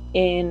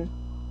in,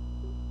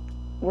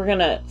 we're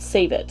gonna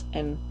save it,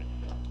 and...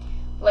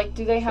 Like,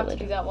 do they have to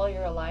do that while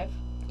you're alive?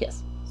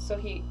 Yes.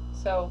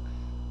 So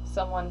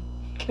someone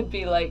could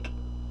be like,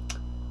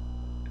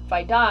 if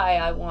I die,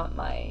 I want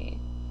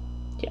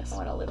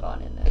to live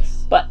on in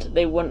this. But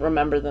they wouldn't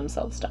remember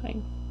themselves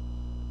dying,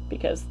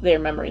 because their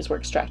memories were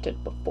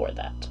extracted before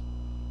that.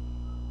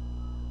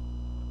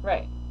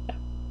 Right. Yeah.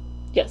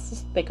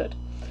 Yes, they could.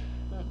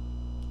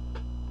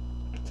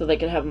 So they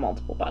could have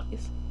multiple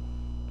bodies.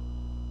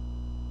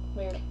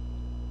 Weird.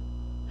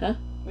 Huh?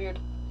 Weird.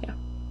 Yeah.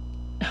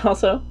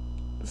 Also,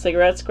 the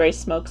cigarettes Grace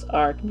smokes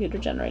are computer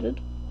generated.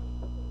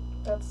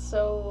 That's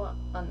so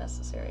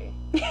unnecessary.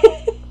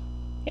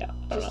 Yeah.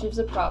 Just use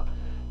a prop.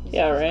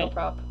 Yeah, right.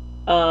 Prop.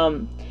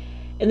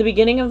 In the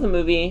beginning of the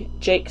movie,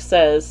 Jake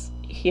says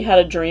he had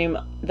a dream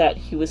that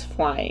he was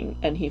flying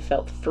and he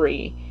felt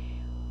free,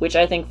 which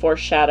I think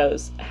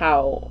foreshadows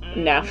how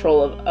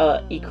natural of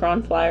a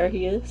Ecron flyer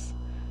he is.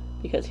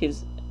 because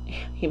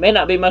he may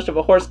not be much of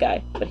a horse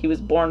guy, but he was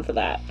born for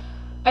that.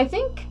 I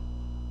think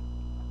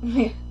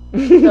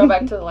go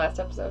back to the last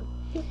episode.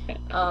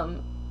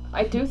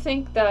 I do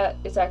think that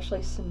it's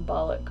actually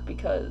symbolic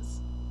because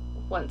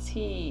once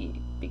he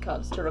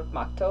becomes Turuk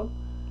Makto,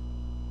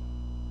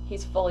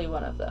 he's fully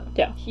one of them.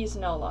 Yeah. He's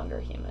no longer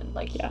human.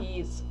 Like,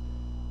 he's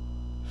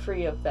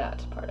free of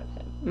that part of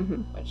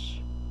him, which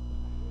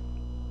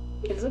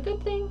is a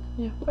good thing.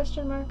 Yeah.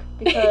 Question mark.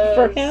 Because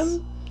for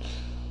him,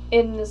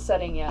 in this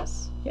setting,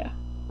 yes. Yeah.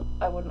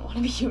 I wouldn't want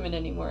to be human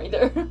anymore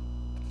either.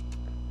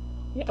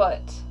 Yeah.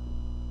 But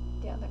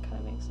yeah, that kind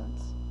of makes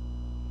sense.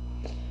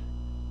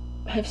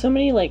 I have so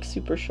many like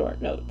super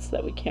short notes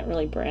that we can't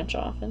really branch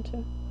off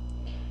into.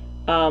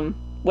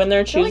 When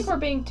they're I feel like we're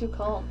being too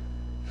calm.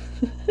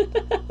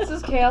 This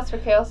is chaos for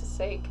chaos'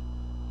 sake.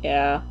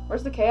 Yeah.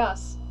 Where's the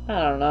chaos?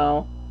 I don't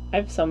know. I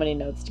have so many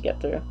notes to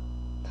get through.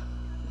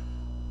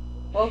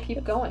 Well,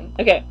 keep going.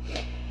 Okay.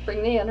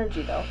 Bring the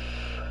energy, though.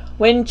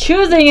 When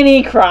choosing an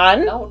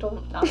Ikran... No,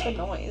 not the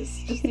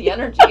noise. Just the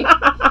energy.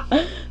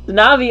 The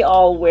Na'vi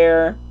all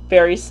wear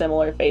very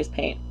similar face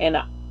paint. And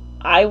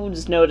I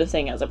was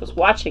noticing as I was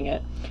watching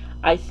it,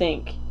 I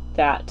think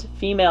that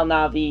female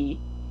Na'vi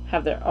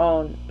have their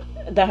own...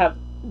 The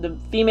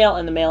female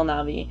and the male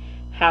Na'vi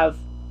have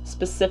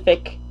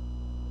specific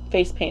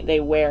face paint they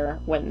wear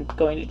when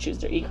going to choose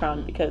their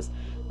Ikran, because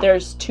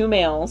there's 2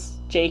 males,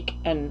 Jake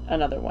and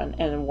another one,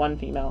 and 1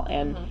 female,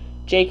 and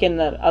Jake and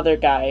the other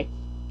guy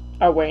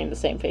are wearing the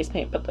same face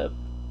paint, but the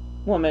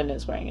woman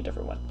is wearing a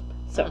different one.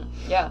 So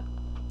yeah.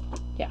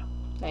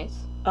 Nice.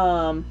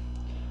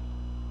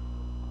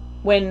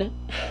 When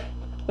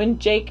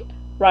Jake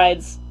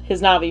rides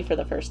his Na'vi for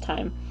the first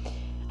time,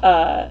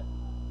 the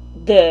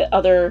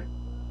other...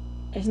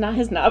 It's not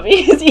his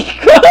Na'vi, his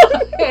Ikran.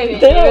 They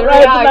don't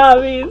ride the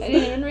Na'vis. I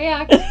didn't even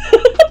react.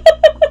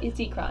 It's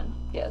Ikran,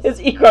 yes. It's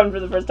Ikran for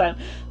the first time.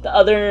 The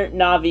other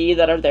Na'vi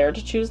that are there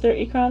to choose their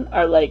Ikran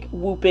are, like,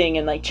 whooping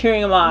and, like,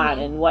 cheering him on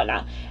and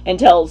whatnot.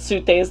 Until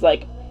Sute is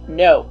like,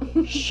 no,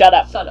 shut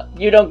up. Shut up.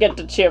 You don't get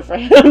to cheer for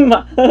him.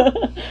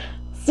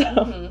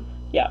 So,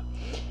 yeah.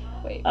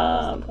 Wait, what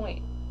was the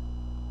point?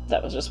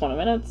 That was just one of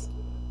my notes.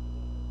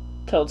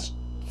 Till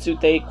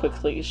Sute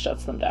quickly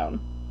shuts them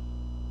down.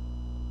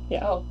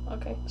 Yeah. Oh,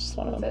 okay. It's just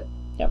one of them. That's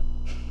Yep.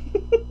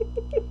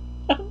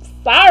 I'm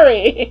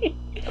sorry.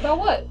 About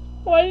what?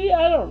 Why?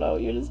 I don't know.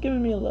 You're just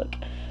giving me a look.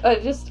 I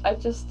just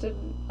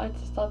didn't. I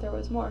just thought there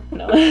was more.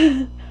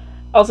 No.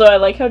 Also, I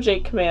like how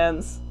Jake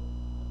commands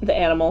the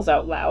animals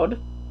out loud,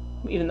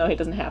 even though he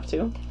doesn't have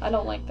to. I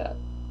don't like that.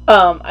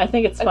 I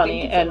think it's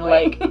funny and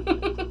annoying.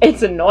 like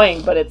it's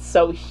annoying, but it's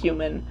so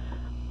human.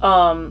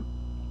 And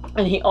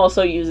he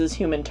also uses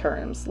human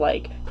terms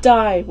like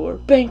dive or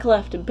bank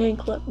left and bank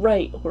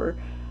right or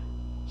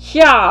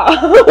yeah.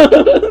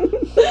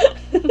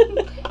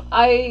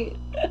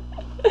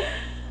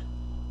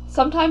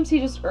 Sometimes he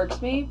just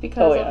irks me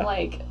because I'm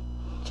like,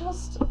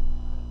 just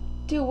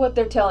do what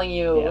they're telling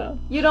you. Yeah.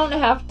 You don't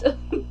have to,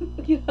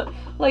 you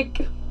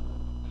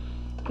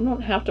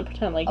don't have to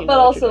pretend like you know but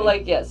what also, you're doing.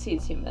 like, yes,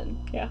 he's human.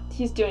 Yeah.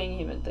 He's doing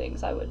human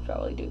things. I would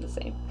probably do the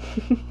same.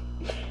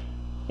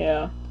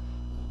 Yeah.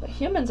 But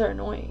humans are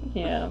annoying.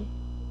 Yeah.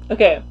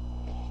 Okay.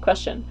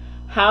 Question.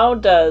 How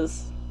do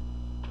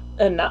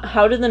the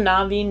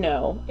Na'vi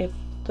know if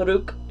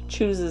Turuk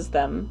chooses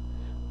them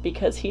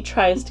because he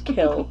tries to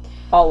kill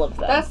all of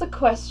them? That's the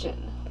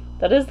question.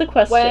 That is the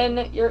question.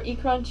 When your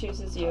Ikran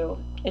chooses you,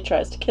 it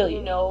tries to kill you.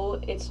 You know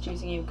it's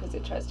choosing you because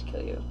it tries to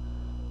kill you.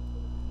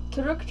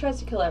 Turuk tries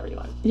to kill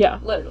everyone. Yeah.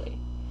 Literally.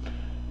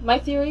 My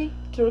theory,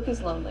 Turuk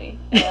is lonely.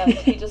 And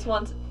he just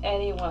wants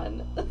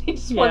anyone. He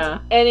just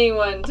wants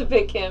anyone to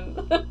pick him.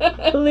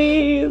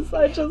 Please,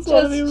 I just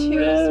want to be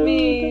choose rude.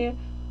 me.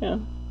 Yeah.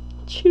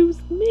 Choose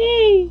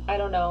me. I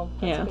don't know.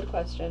 That's a good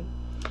question.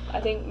 I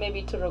think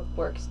maybe Turuk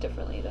works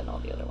differently than all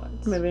the other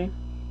ones.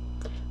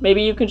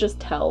 Maybe you can just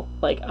tell,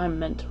 like, I'm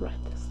meant to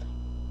ride this thing.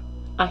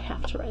 I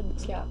have to ride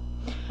this thing. Yeah.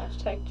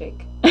 Hashtag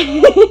Jake.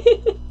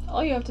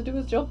 All you have to do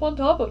is jump on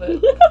top of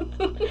it.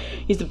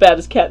 He's the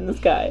baddest cat in the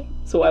sky,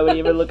 so why would he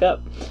ever look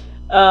up?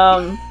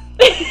 So,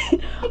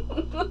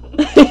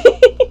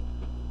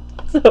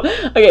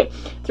 okay,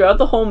 throughout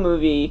the whole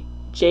movie,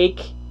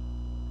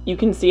 you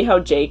can see how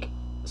Jake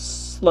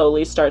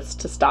slowly starts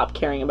to stop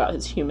caring about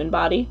his human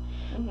body,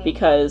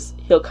 because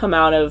he'll come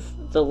out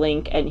of the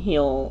link and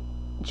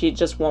he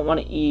just won't want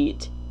to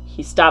eat.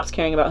 He stops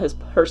caring about his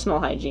personal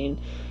hygiene.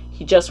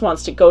 He just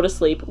wants to go to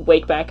sleep,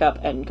 wake back up,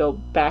 and go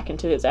back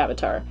into his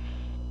avatar.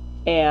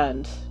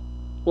 And,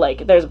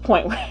 like, there's a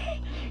point where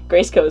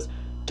Grace goes,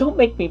 "Don't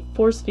make me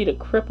force feed a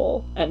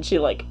cripple." And she,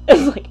 like,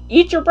 is like,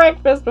 "Eat your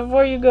breakfast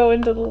before you go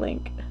into the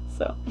link."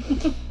 So,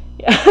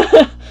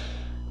 yeah.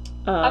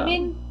 I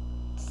mean,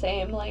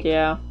 same, like...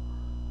 Yeah.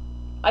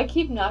 I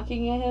keep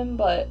knocking at him,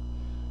 but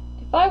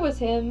if I was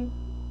him...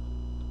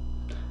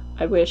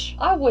 I wish.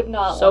 I would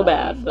not so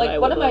bad that like, I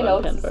one would of my live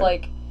on notes is, Pinver.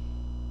 like,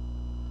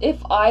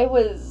 if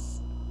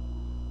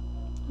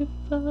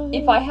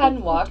I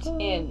hadn't walked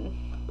in...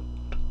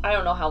 I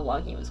don't know how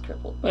long he was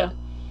crippled, but... Yeah.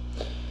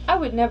 I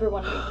would never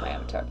want to leave my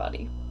avatar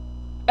body.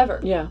 Ever.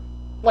 Yeah.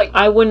 Like,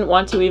 I wouldn't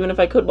want to even if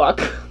I could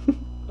walk.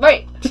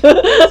 Right.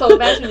 So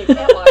imagine you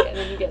can't walk and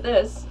then you get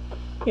this.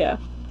 Yeah.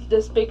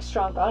 This big,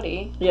 strong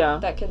body. Yeah.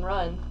 That can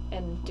run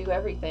and do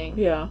everything.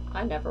 Yeah.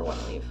 I never want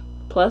to leave.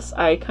 Plus,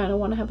 I kind of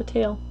want to have a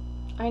tail.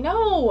 I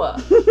know.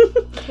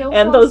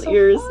 And those so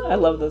ears. fun. I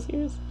love those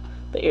ears.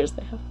 The ears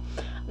they have.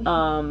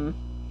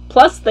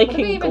 Plus, they What do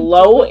can even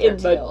glow do with their in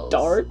the tails?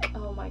 dark.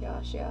 Oh my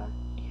gosh, yeah.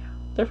 Yeah.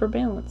 They're for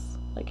balance,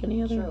 like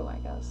any other. True, I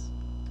guess.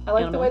 I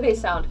like the animal. way they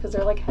sound because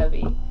they're like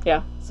heavy.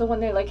 Yeah. So when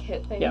they like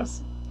hit things. Yeah.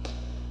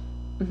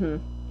 Mm-hmm.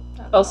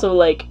 I don't Also, know.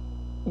 like,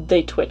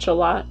 they twitch a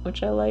lot,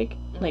 which I like.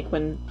 Like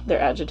when they're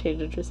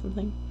agitated or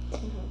something.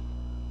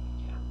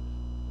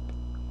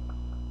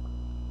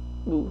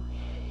 Ooh,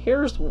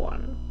 here's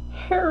one.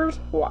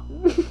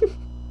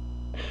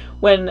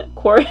 When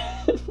Quaritch...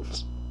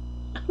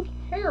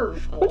 Here's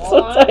I'm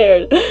so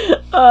tired.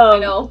 I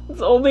know.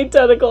 It's only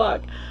 10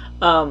 o'clock.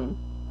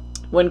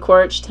 When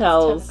Quaritch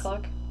tells... It's 10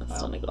 o'clock. It's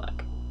Wow. 10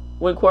 o'clock.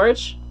 When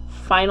Quaritch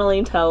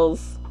finally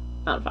tells...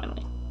 Not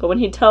finally. But when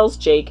he tells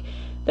Jake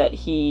that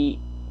he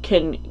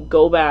can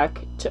go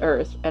back to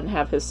Earth and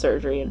have his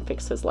surgery and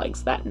fix his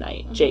legs that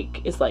night,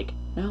 Jake is like,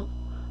 no,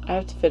 I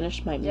have to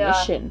finish my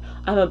mission.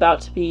 I'm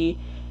about to be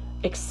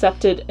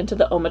accepted into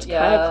the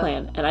Omatkaya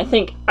clan. And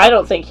I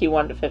don't think he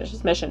wanted to finish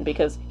his mission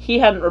because he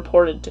hadn't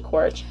reported to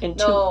Quaritch in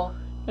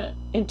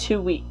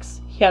 2 weeks.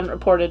 He hadn't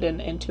reported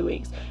in 2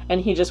 weeks. And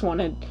he just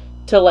wanted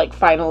to, like,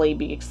 finally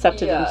be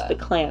accepted into the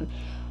clan.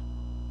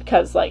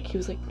 Because, like, he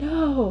was like,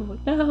 no,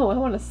 I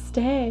want to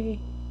stay.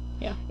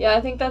 Yeah,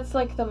 I think that's,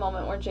 like, the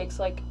moment where Jake's,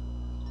 like,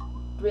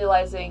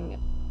 realizing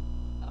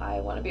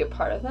I want to be a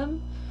part of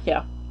them.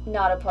 Yeah.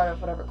 Not a part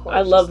of whatever Quaritch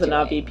I love is the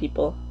doing. Na'vi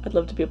people. I'd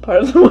love to be a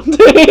part of them one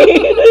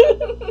day.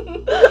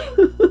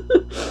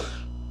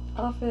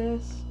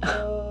 Office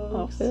jokes.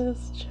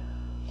 Office jokes.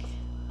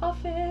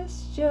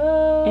 Office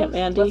jokes. Aunt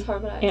Mandy. Let's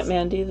harmonize. Aunt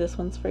Mandy, this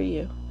one's for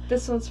you.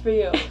 This one's for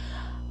you.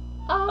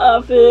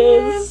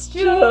 Office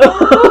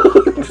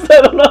jokes.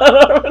 I don't know how to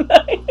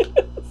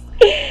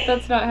harmonize.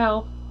 That's not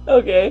how.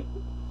 Okay.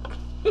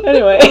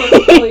 Anyway.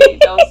 Really,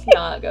 that was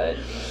not good.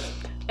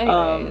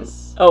 Anyways.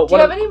 Do you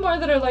have any more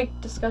that are, like,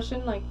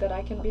 discussion, like, that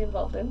I can be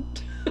involved in?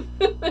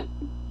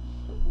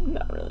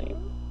 Not really.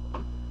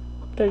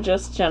 They're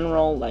just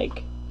general,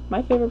 like,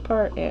 my favorite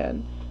part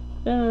and...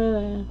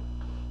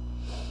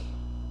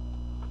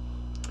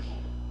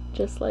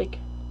 just, like,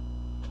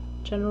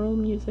 general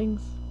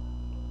musings.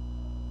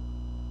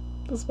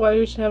 That's why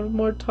we should have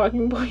more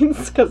talking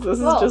points, because this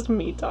is just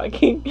me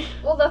talking.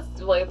 Well,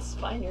 it's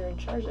fine. You're in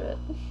charge of it.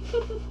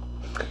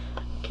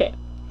 Okay.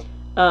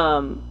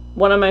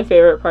 One of my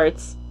favorite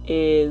parts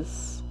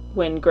is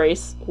when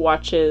Grace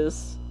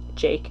watches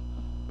Jake,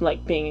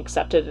 like, being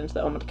accepted into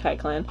the Omatkaya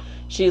clan.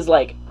 She's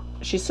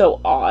so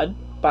awed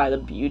by the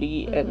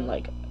beauty and,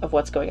 like, of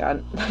what's going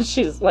on.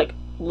 She's, like,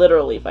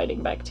 literally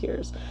fighting back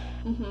tears.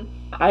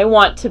 I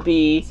want to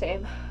be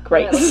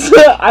Grace.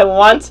 I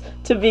want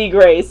to be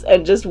Grace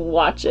and just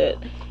watch it.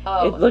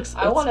 Oh, it looks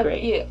I want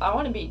great. I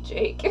want to be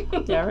Jake.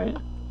 Yeah, right.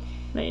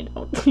 No, you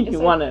don't. You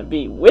want to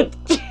be with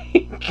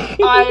Jake. You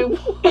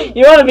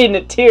want to be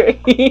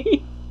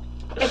Neytiri.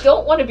 I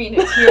don't want to be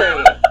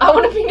Neytiri. I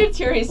want to be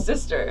Neytiri's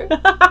sister.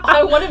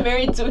 I want to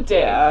marry Tute.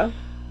 Yeah.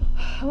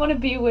 I want to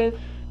be with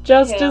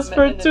Justice him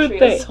for in the Tute.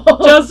 Tree of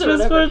Souls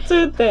Justice for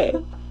Tute.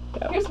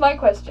 Yeah. Here's my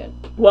question.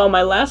 Well,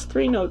 my last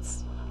 3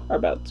 notes are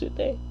about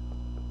Tute.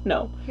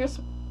 No.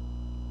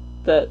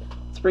 The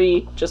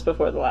 3 just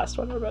before the last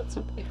one are about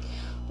Tute.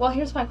 Well,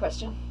 here's my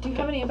question. Do you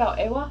have any about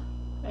Ewa?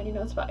 Any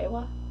notes about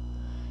Ewa?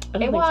 I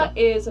don't Ewa think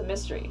so. is a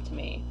mystery to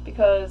me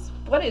because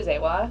what is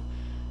Ewa?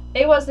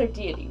 Ewa is their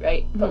deity,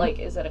 right? But, like,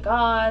 is it a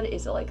god?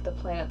 Is it, like, the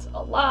planet's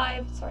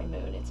alive? Sorry,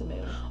 moon. It's a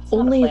moon. It's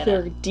only not a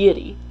their planet.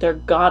 deity, their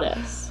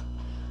goddess.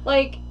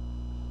 Like,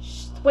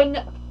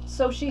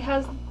 she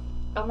has.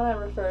 I'm gonna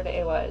refer to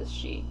Ewa as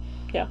she.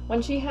 Yeah.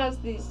 When she has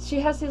these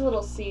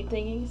little seed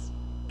thingies,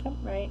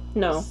 right?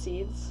 No. These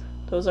seeds.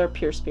 Those are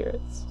pure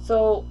spirits.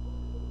 So,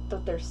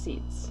 but they're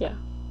seeds. Yeah.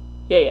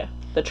 Yeah.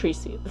 The tree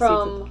seed.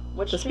 From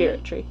which the tree?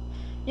 spirit tree.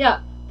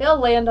 Yeah, they'll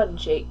land on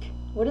Jake.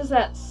 What is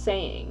that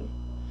saying?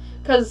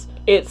 Because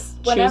it's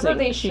whenever choosing.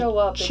 they show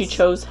up, she it's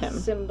chose him,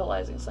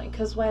 symbolizing something.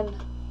 Because when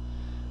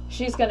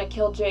she's gonna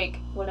kill Jake,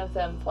 one of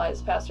them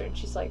flies past her, and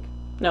she's like,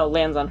 "No,"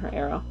 lands on her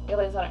arrow. It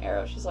lands on an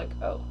arrow. She's like,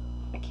 "Oh,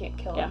 I can't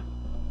kill him."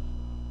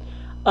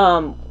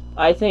 Yeah.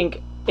 I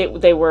think it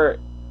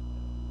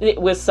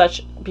was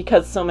such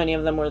because so many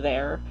of them were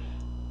there.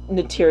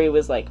 Neytiri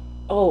was like,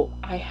 "Oh,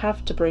 I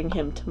have to bring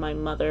him to my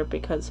mother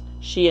because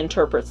she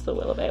interprets the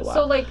will of Ewa."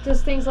 So, like, do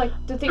things like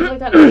that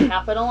not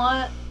happen a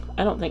lot?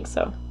 I don't think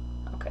so.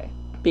 Okay.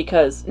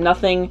 Because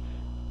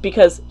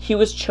he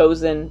was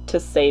chosen to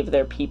save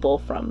their people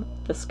from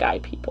the sky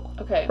people.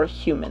 Okay. Or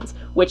humans,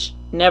 which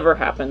never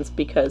happens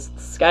because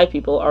the sky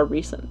people are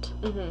recent.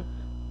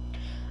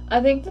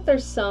 I think that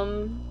there's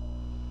a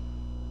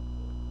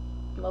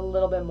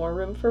little bit more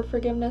room for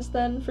forgiveness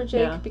than for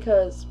Jake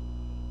because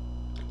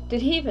I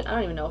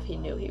don't even know if he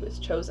knew he was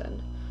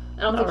chosen.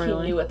 I don't think he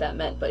knew what that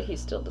meant, but he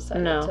still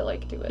decided to,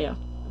 like, do it.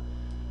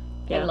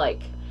 Yeah. And,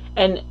 like...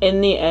 And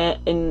in the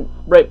end,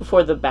 right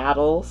before the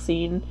battle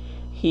scene,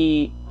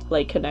 he,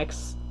 like,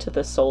 connects to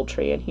the soul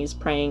tree, and he's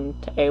praying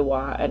to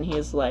Awa, and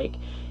he's like,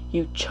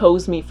 you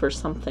chose me for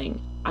something.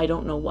 I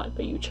don't know what,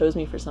 but you chose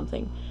me for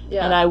something.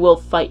 Yeah. And I will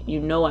fight. You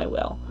know I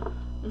will.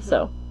 Mm-hmm.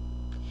 So,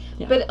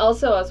 yeah. But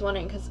also, I was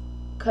wondering,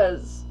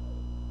 because,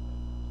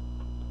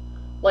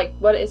 like,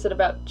 what is it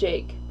about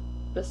Jake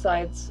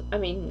besides, I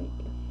mean,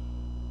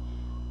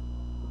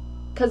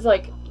 because,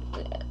 like,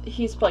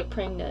 he's, like,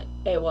 praying to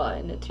Awa,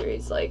 and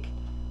Naturi's like,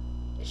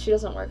 she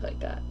doesn't work like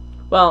that.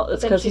 Well,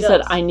 it's because he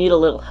said, I need a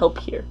little help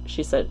here.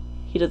 She said,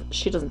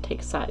 she doesn't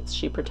take sides.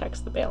 She protects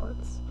the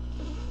balance.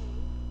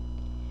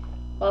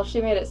 Well,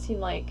 she made it seem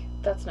like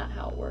that's not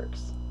how it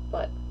works,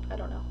 but I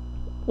don't know.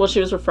 Well,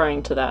 she was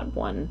referring to that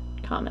one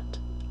comment.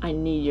 I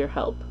need your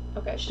help.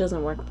 Okay. She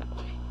doesn't work that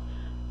way.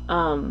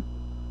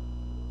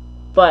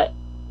 But,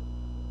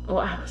 well,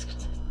 I was going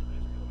to say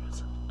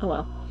something. Oh,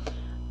 well.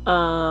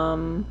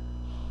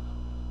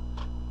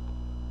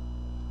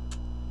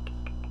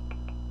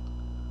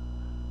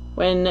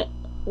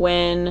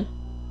 When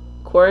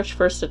Quaritch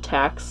first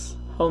attacks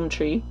Home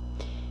Tree,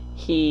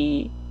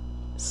 he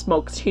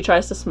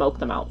tries to smoke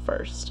them out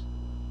first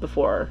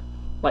before,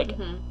 like,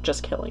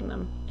 just killing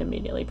them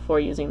immediately, before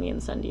using the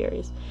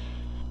incendiaries.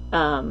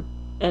 And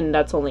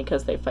that's only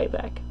because they fight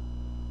back.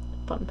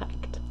 Fun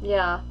fact.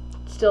 Yeah.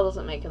 Still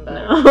doesn't make him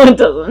better. No, it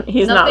doesn't.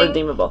 He's not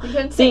redeemable. You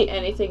couldn't say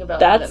anything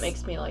about him that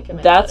makes me like him.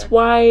 That's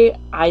why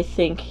I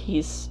think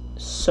he's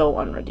so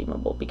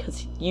unredeemable,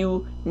 because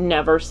you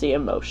never see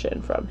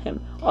emotion from him.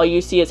 All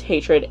you see is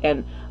hatred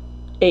and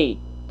the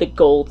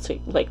goal to,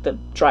 like, the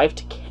drive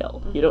to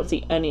kill. You don't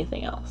see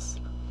anything else.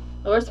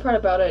 The worst part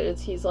about it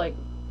is he's, like,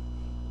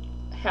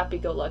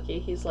 happy-go-lucky.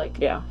 He's like,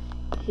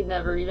 he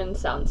never even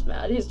sounds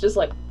mad. He's just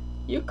like,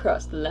 you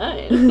crossed the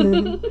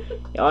line.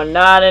 You're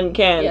not in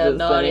Kansas You're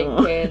not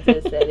anymore. in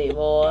Kansas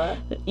anymore.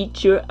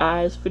 Eat your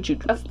eyes for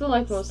Judas. That's the,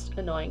 like, most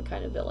annoying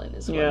kind of villain,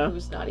 is one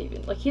who's not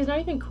even, like, he's not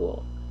even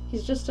cool.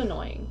 He's just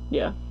annoying.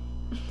 Yeah.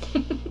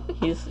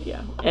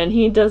 And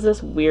he does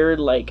this weird,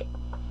 like,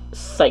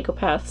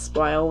 psychopath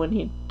smile when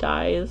he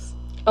dies.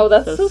 Oh,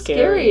 that's so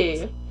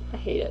scary. I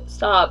hate it.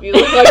 Stop. You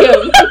look like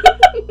him.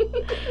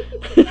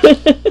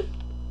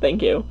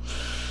 Thank you.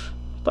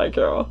 Thank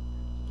you.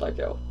 Thank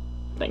you.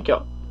 Thank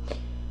you.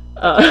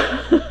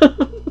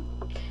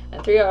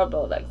 And 3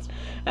 hard-boiled eggs.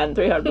 And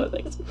 3 hard-boiled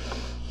eggs.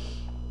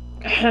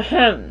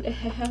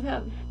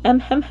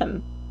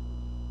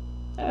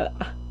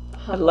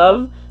 I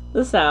love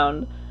the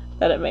sound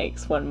that it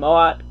makes when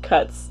Moat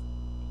cuts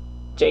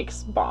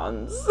Jake's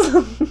bonds.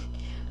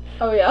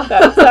 Oh, yeah.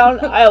 That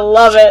sound, I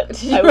love it.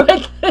 Did you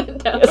write that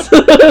down? Yes.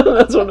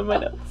 That's one of my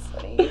notes.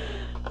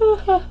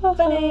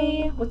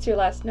 Funny. What's your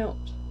last note?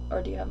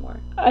 Or do you have more?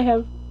 I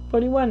have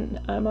 41.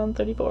 I'm on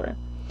 34.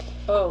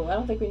 Oh, I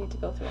don't think we need to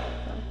go through all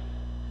of them.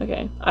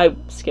 Okay. I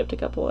skipped a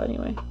couple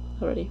anyway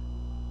already.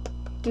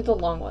 Do the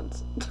long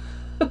ones.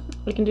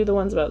 We can do the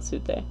ones about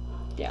Sute.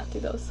 Yeah, do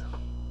those.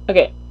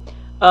 Okay.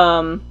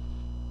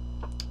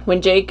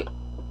 When Jake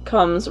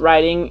comes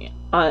riding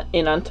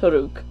in on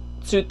Toruk,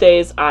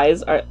 Tsute's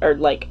eyes are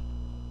like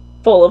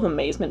full of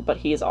amazement, but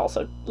he's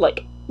also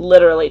like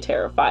literally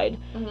terrified.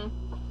 Mm-hmm.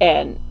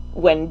 And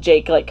when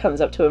Jake like comes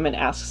up to him and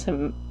asks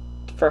him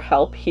for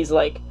help, he's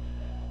like,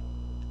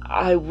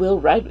 I will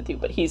ride with you,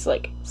 but he's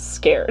like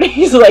scared.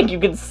 He's like, you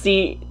can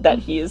see that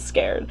he is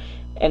scared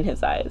in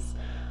his eyes.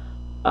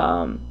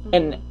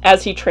 And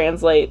as he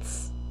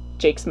translates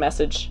Jake's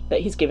message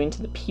that he's giving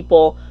to the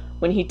people,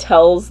 when Jake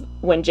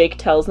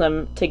tells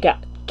them to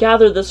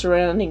gather the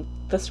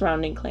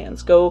surrounding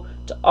clans, go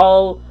to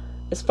all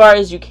as far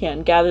as you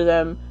can, gather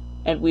them,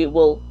 and we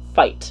will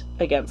fight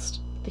against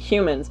the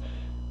humans.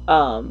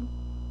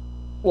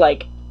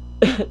 Like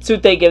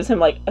Tsute gives him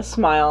like a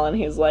smile, and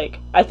he's like,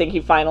 I think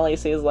he finally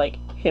sees like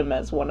him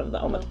as one of the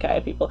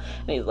Omatikaya people,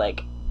 and he's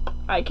like,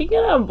 I can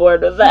get on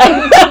board with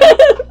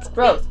that.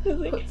 Gross.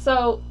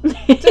 So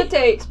Tsute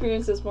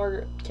experiences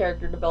more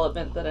character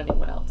development than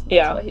anyone else.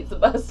 That's why he's the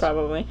best.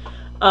 Probably.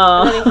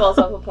 And then he falls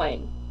off a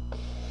plane.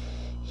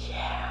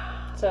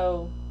 Yeah.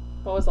 So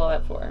what was all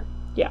that for?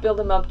 Yeah. Build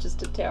him up just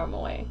to tear him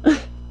away.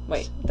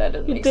 Wait, that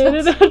doesn't make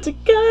sense. sense. You didn't have to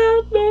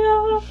cut me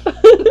off.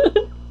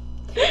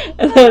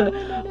 And then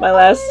my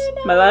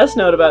last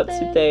note about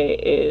Tsute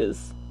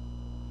is,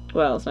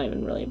 well, it's not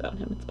even really about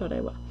him, it's about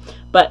Awa.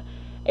 But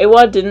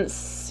Awa didn't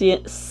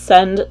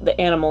send the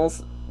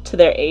animals to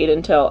their aid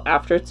until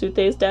after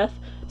Tsute's death.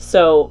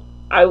 So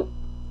I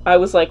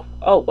was like,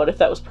 oh, what if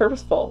that was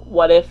purposeful?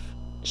 What if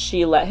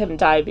she let him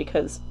die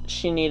because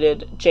she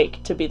needed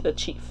Jake to be the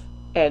chief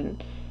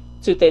and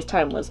Tsute's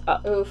time was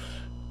up? Oof.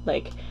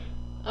 Like,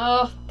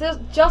 oh,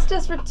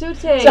 justice for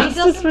Tsute. He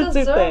doesn't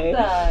deserve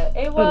that.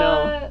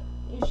 Awa,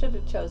 you should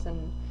have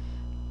chosen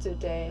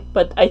Tsute.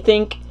 But I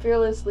think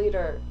fearless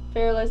leader.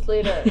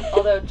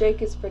 Although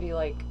Jake is pretty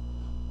like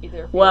either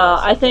fearless. Well,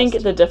 I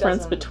think the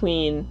difference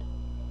between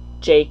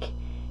Jake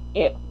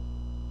and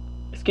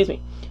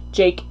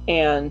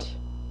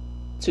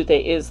Tsute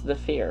is the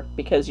fear,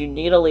 because you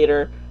need a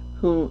leader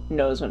who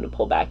knows when to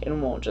pull back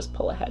and won't just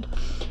pull ahead.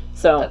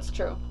 So that's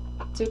true.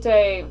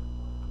 Tsute.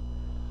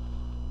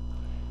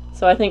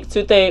 So I think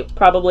Tsute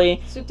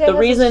probably, the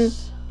reason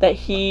that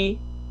he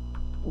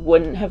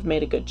wouldn't have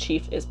made a good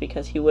chief is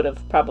because he would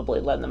have probably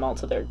led them all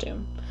to their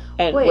doom.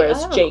 And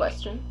whereas Jake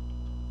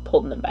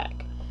pulled them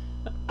back.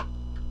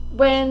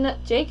 When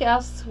Jake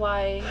asks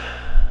why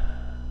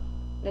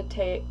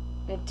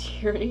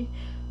Neytiri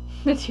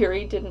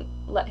didn't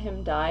let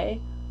him die,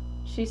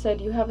 she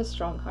said, "You have a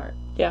strong heart."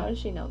 Yeah. How does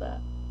she know that?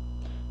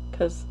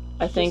 Because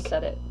I think... She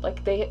said it.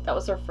 Like, that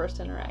was their first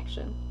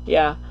interaction.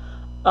 Yeah.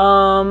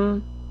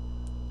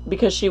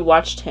 Because she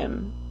watched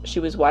him. She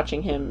was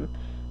watching him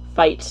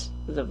fight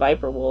the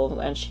Viper Wolf,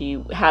 and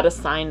she had a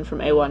sign from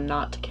Eywa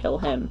not to kill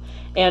him.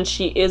 And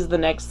she is the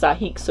next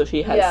Sahik, so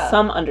she has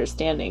some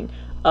understanding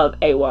of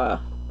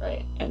Eywa.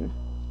 Right. And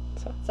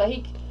so...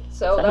 Sahik.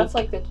 So Sahik. That's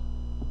like the...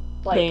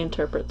 Like, they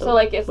interpret the... So,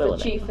 like, it's the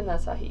chief and the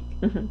Sahik.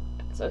 Mm-hmm.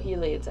 So he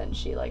leads and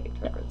she, like,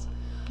 interprets.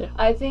 Yeah.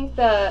 I think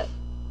that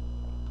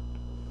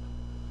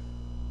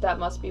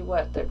must be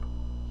what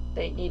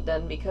they need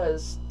then,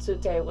 because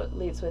Tsute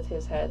leads with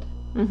his head.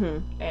 Mm-hmm.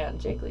 And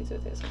Jake leads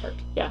with his heart.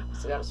 Yeah.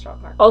 So he got a strong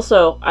heart.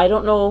 Also, I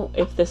don't know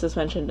if this is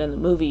mentioned in the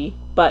movie,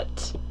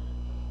 but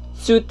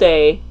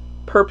Tsute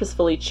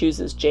purposefully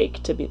chooses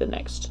Jake to be the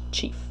next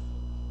chief.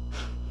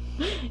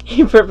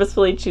 He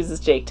purposefully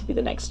chooses Jake to be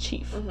the next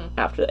chief. Mm-hmm.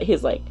 After that,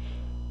 he's like,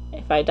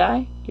 if I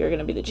die, you're going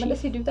to be the chief. When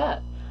does he do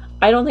that?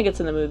 I don't think it's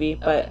in the movie,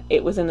 but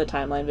it was in the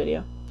timeline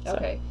video. So.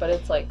 Okay, but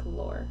it's like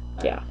lore.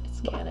 Yeah. It's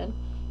canon.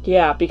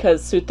 Yeah,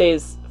 because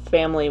Tsute's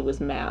family was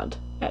mad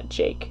at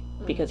Jake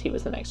because he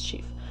was the next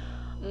chief.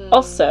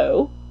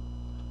 Also,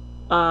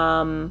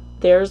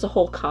 there's a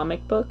whole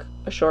comic book,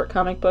 a short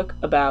comic book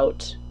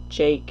about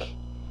Jake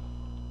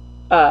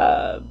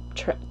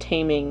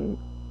taming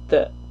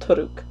the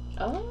Toruk.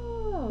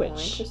 Oh,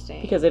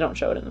 interesting. Because they don't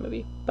show it in the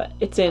movie, but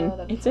it's in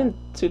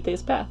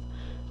Tsute's Path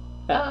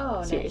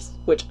series, nice.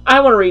 Which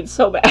I want to read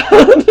so bad.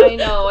 I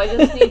know. I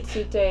just need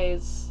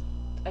Tsute's.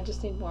 I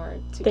just need more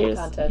Tsute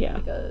content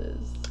because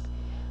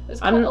it's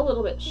got a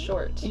little bit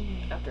short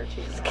after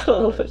 2 It's got a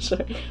little bit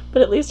short,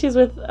 but at least he's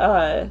with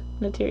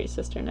Neytiri's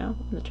sister now.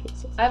 Neytiri's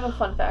sister. I have a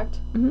fun fact.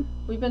 Mm-hmm.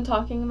 We've been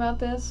talking about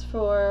this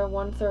for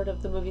 1/3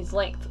 of the movie's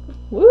length.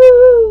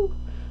 Woo!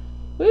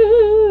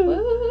 Woo!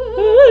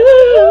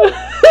 Woo!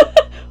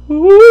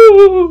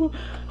 Woo!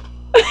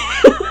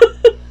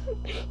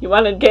 You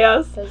wanted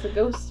chaos? There's a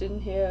ghost in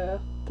here.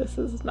 This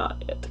is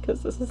not it,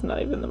 because this is not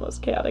even the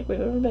most chaotic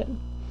we've ever been.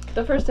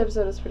 The first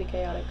episode was pretty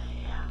chaotic.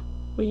 Yeah.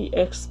 We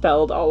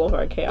expelled all of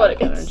our chaotic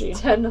energy.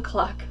 It's 10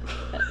 o'clock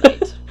at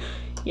night.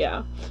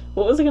 Yeah.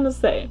 What was I going to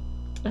say?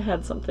 I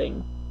had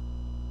something.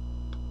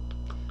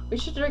 We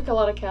should drink a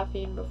lot of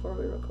caffeine before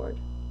we record.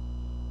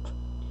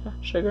 Yeah.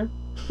 Sugar?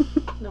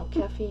 No,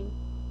 caffeine.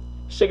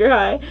 Sugar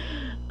high.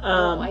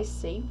 No, I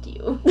saved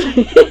you.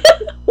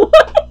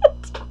 What?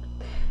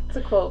 It's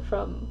a quote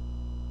from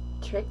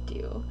Tricked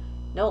You.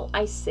 No,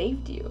 I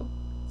saved you.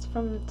 It's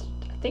from,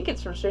 I think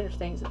it's from Stranger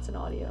Things. It's an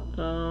audio.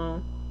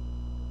 Oh.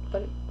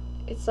 But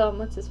it's,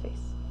 what's his face?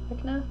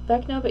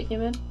 Vecna, but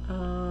human.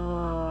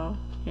 Oh,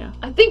 yeah.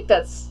 I think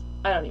that's,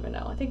 I don't even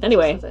know. I think that's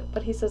what says it.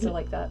 But he says it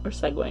like that. We're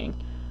segueing.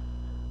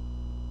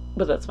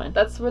 But that's fine.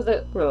 That's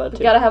where we're allowed to.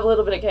 We gotta have a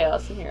little bit of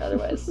chaos in here,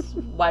 otherwise,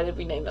 why did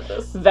we name it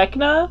this?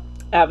 Vecna,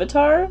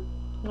 Avatar.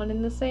 One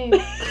and the same.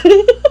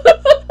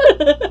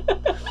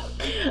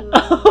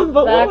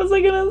 But what was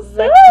I gonna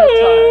say?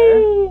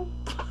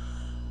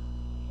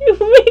 You made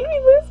me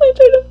lose my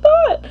train of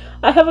thought.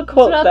 I have a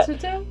quote.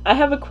 I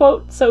have a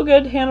quote so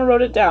good Hannah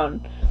wrote it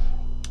down.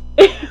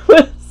 It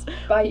was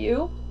by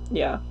you?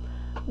 Yeah.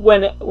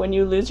 When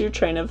you lose your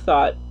train of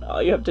thought,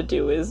 all you have to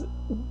do is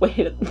wait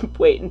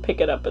and pick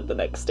it up at the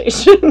next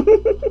station.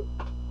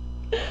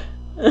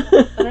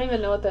 I don't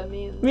even know what that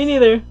means. Me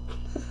neither.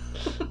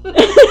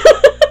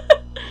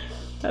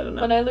 I don't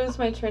know. When I lose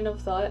my train of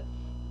thought,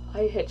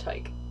 I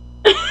hitchhike.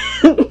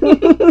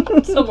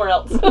 Somewhere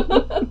else.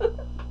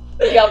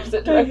 The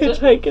opposite direction.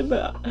 Hitchhike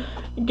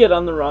and get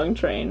on the wrong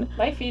train.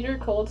 My feet are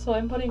cold, so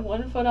I'm putting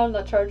one foot on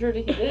the charger to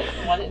heat it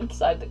and one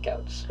inside the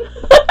couch.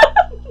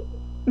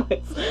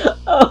 Nice.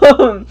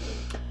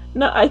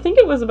 No, I think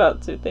it was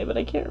about Tsute, but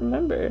I can't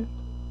remember.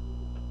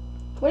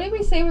 What did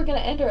we say we're going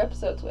to end our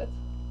episodes with?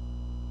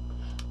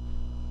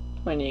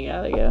 When you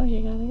gotta go,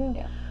 you gotta go.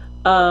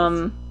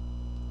 Yeah.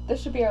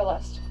 This should be our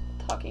last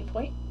talking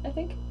point, I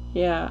think.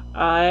 Yeah,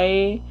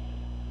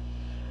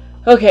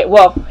 Okay,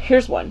 well,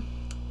 here's one.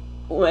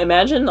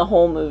 Imagine the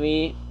whole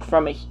movie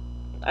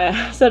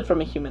I said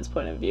from a human's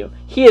point of view.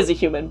 He is a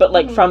human, but,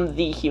 like, from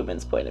the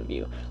human's point of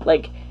view.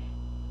 Like,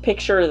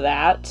 picture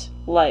that,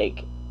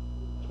 like,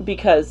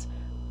 because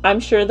I'm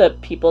sure the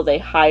people they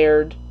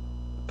hired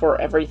for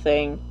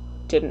everything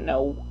didn't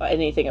know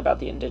anything about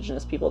the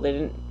indigenous people. They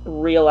didn't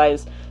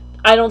realize...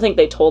 I don't think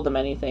they told them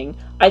anything.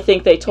 I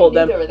think they told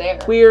them,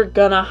 we're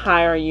gonna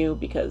hire you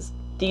because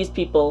these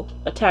people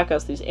attack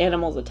us, these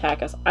animals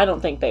attack us. I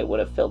don't think they would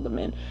have filled them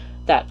in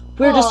that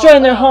we're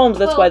destroying their homes,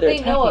 that's why they're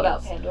attacking us. They know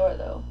about Pandora,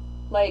 though.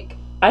 Like,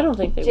 I don't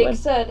think they Jake would.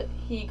 said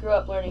he grew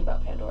up learning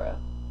about Pandora.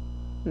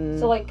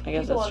 So, like,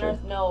 people on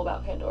Earth know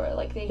about Pandora.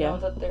 Like, they know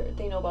that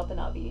they know about the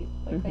Na'vi.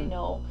 Like, they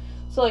know.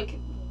 So, like,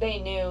 they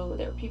knew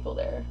there were people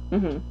there.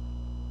 Mm-hmm.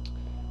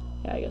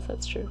 Yeah, I guess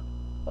that's true.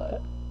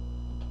 But.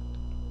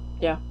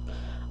 Yeah.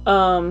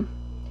 And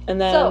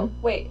then... So,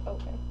 wait,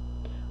 okay.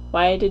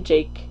 Why did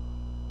Jake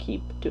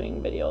keep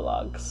doing video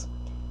logs?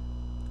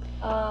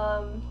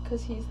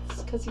 Cause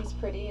he's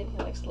pretty and he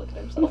likes to look at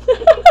himself.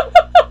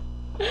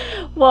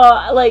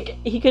 Well, like,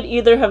 he could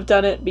either have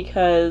done it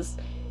because...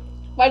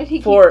 Why did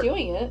he keep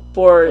doing it?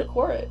 For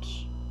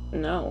Quaritch.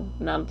 No,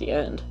 not at the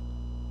end.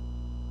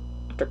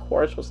 After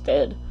Quaritch was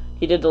dead.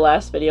 He did the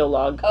last video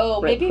log.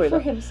 Oh, maybe for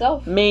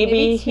himself.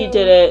 Maybe he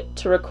did it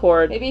to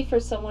record... Maybe for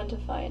someone to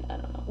find, I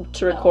don't know.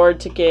 To record,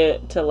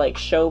 to like,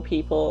 show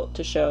people,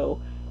 to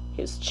show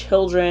his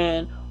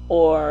children,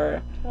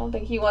 or... I don't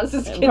think he wants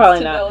his kids to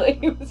know that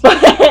he was...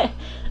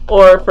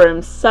 or for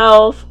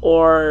himself,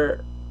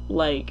 or,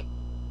 like,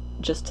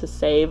 just to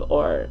save,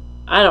 or...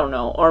 I don't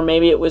know. Or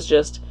maybe it was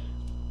just...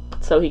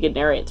 so he could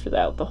narrate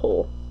throughout the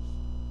whole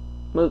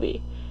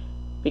movie.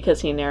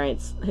 Because he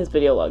narrates... His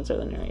video logs are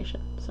the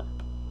narration, so...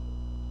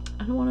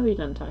 I don't want to be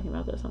done talking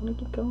about this. I'm going to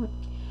keep going.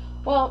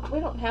 Well, we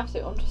don't have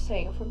to. I'm just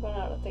saying if we're going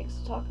out of things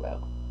to talk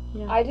about.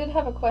 Yeah. I did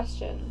have a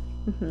question.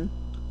 Mm-hmm.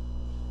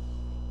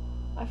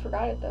 I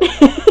forgot it, though.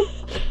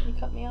 You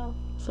cut me off.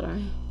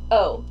 Sorry.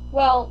 Oh,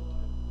 well...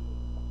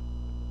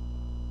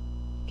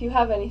 Do you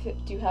have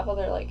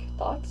other, like,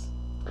 thoughts?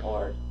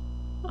 Or...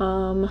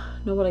 No,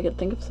 but I could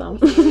think of some.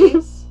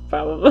 Theories?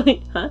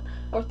 Probably. Huh?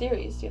 Or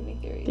theories. Do you have any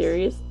theories?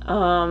 Theories?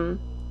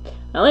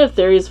 I only have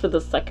theories for the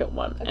second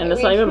one. Okay, and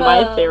it's not even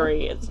my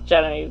theory, it's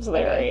Jenny's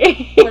theory.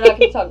 Okay. We're not going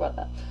to talk about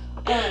that.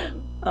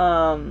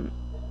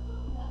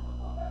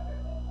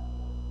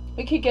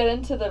 We could get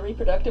into the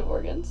reproductive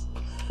organs.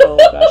 Oh,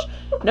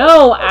 gosh.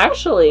 No,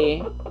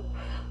 actually,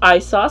 I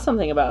saw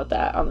something about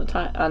that on a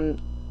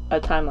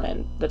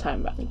timeline, the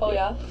timeline. Oh,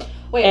 yeah?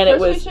 Wait, and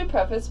first we should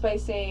preface by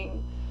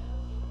saying...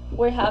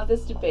 We have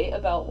this debate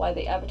about why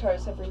the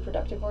avatars have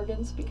reproductive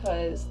organs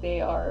because they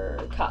are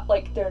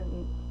they're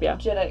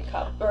genetic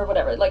or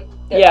whatever, like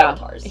they're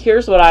avatars.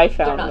 Here's what I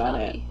found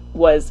on it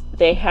was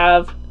they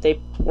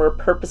were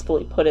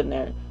purposefully put in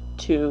there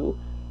to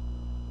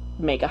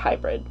make a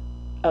hybrid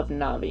of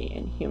Na'vi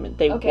and human.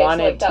 They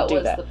wanted to do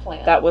that. The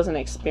plan. That was an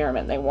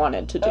experiment they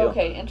wanted to do.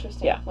 Okay,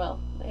 interesting. Yeah. Well,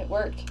 it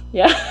worked.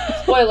 Yeah.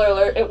 Spoiler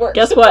alert, it worked.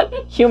 Guess what?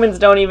 Humans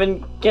don't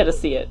even get to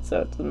see it,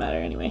 so it doesn't matter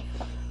anyway.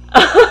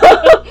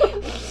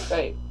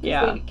 Right.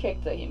 Yeah. They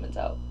kicked the humans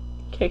out.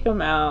 Kick them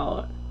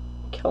out.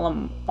 Kill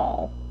them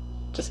all.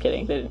 Just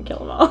kidding. They didn't kill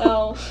them all.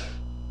 No.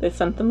 They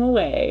sent them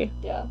away.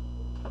 Yeah.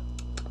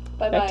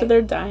 Bye-bye. Back to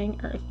their dying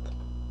Earth.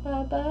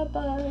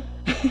 Bye-bye-bye.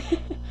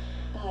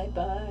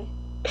 Bye-bye.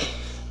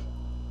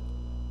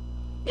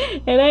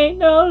 It ain't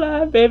no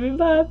lie, baby.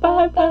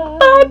 Bye-bye-bye.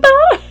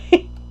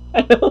 Bye-bye.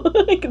 I know.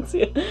 I can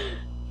see it.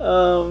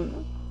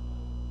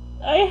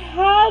 I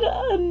had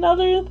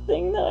another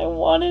thing that I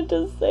wanted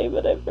to say,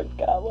 but I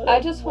forgot what I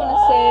just want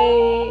to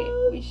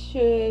say we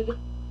should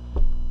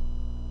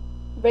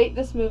rate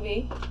this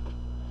movie.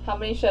 How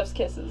many chef's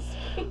kisses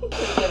are you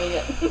giving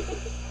it?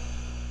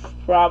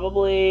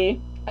 Probably...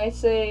 I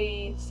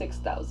say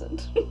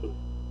 6,000.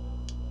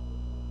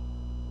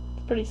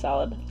 Pretty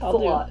solid. I'll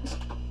do a lot.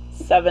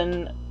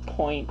 7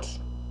 point...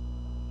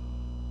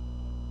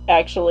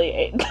 Actually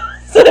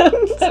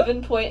 8,000.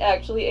 7 point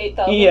actually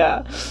 8,000?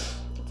 Yeah.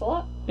 That's a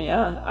lot.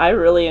 Yeah, I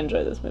really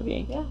enjoy this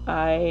movie. Yeah.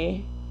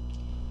 I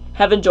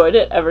have enjoyed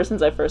it ever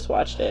since I first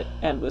watched it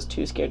and was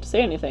too scared to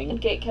say anything. And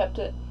Gate kept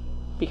it.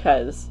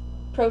 Because...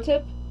 Pro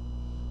tip,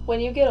 when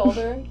you get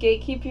older,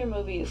 gatekeep your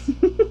movies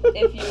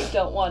if you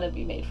don't want to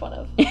be made fun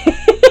of.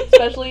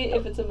 Especially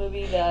if it's a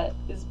movie that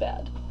is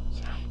bad.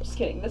 Just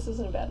kidding, this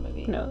isn't a bad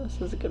movie. No,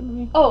 this is a good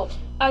movie. Oh,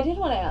 I did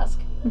want to ask,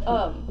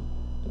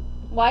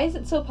 why is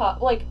it so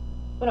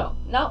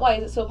not why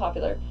is it so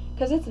popular,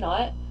 because it's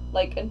not.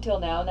 Like, until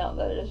now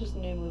that it's just a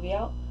new movie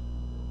out.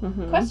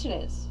 Mm-hmm. Question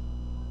is,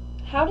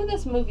 how did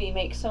this movie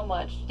make so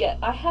much, yet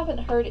I haven't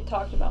heard it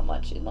talked about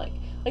much in,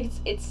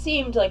 it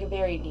seemed like a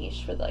very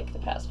niche for, the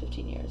past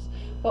 15 years.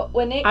 But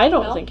when it came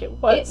out, think it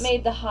was. It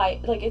made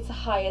it's the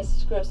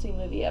highest grossing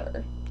movie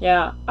ever.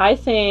 Yeah, I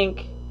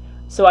think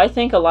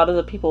a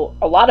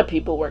lot of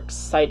people were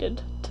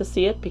excited to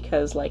see it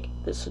because,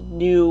 this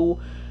new,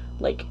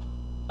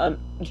 True,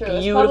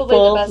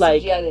 beautiful,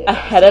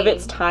 ahead of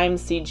its time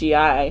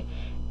CGI.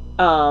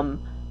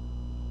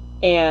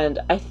 And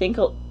I think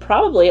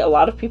probably a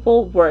lot of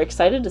people were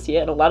excited to see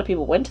it, and a lot of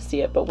people went to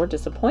see it, but were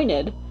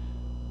disappointed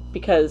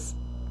because,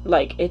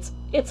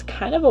 it's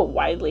kind of a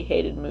widely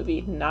hated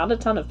movie. Not a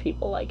ton of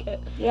people like it.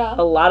 Yeah.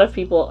 A lot of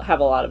people have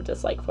a lot of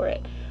dislike for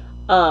it.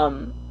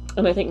 And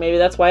I think maybe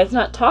that's why it's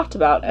not talked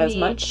about as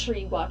much.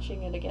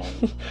 Pre-watching it again.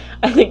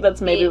 I think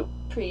that's maybe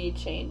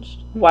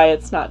pre-changed. Why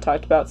it's not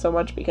talked about so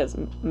much, because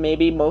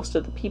maybe most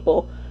of the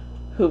people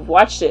who've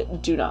watched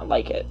it do not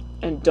like it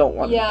and don't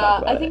want to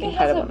talk about it. Yeah, I think it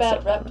has a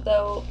bad rep,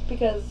 though,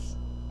 because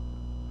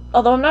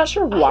Although I'm not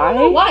sure why. I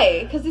don't know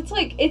why, because it's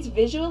like, it's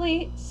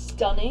visually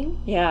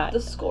stunning. Yeah. The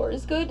score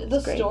is good.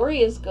 The great.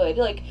 story is good.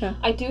 Like, yeah.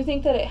 I do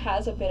think that it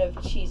has a bit of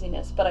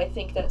cheesiness, but I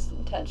think that's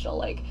intentional.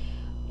 Like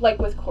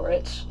with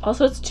Quaritch.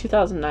 Also, it's a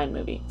 2009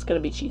 movie. It's gonna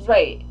be cheesy.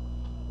 Right.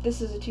 This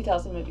is a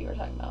 2000 movie we're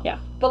talking about. Yeah.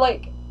 But,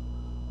 like,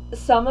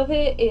 some of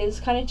it is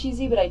kind of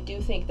cheesy, but I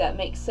do think that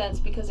makes sense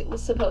because it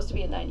was supposed to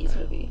be a 90s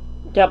movie.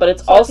 Yeah, but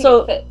it's So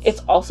also, I think it fits.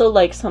 it's also,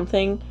 like,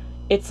 something,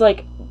 it's,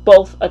 like,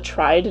 both a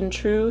tried and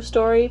true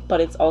story, but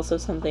it's also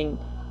something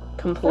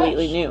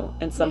completely Fresh. new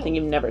and something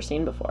you've never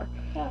seen before.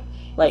 Yeah.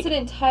 Like, It's an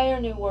entire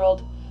new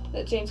world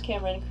that James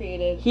Cameron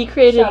created. he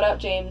created... Shout out,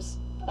 James.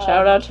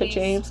 Shout out to Please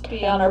James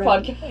be on our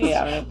Cameron. podcast.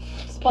 Yeah, right.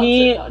 Sponsored,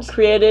 He no, just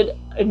created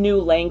a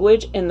new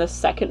language in the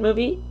second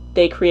movie.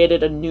 They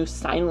created a new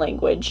sign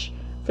language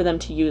for them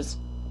to use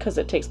because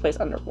it takes place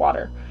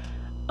underwater.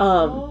 you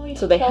So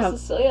should they tell have...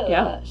 Cecilia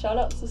yeah. that. Shout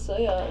out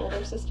Cecilia,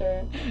 older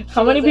sister.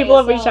 How She many does people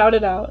have we ASL.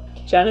 shouted out?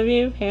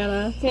 Genevieve,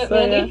 Hannah, Aunt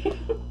Cecilia, Mandy.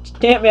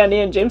 Aunt Mandy,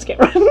 and James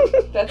Cameron.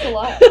 That's a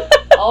lot.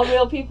 All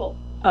real people.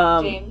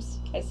 James,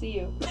 I see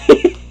you.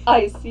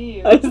 I see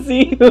you. I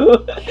see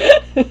you.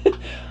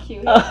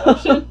 Cue hand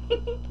motion.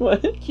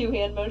 What? Cue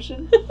hand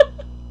motion.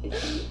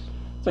 It's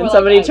When more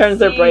somebody like, I turns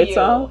their see brights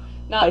you. off.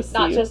 Not I see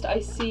not you. just I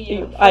see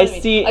you. in I front of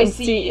me. see I and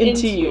see see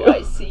into you.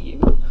 I see you.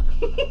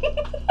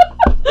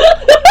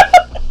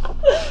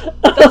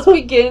 Thus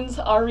begins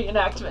our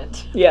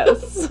reenactment.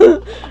 Yes.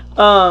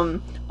 Oh,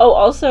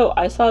 also,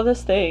 I saw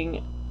this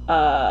thing,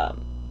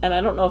 and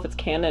I don't know if it's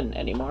canon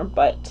anymore,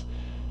 but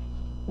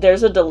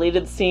there's a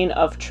deleted scene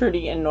of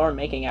Trudy and Norm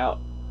making out.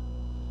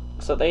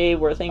 So they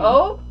were thinking...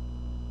 Oh?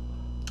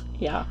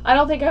 Yeah. I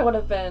don't think I would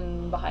have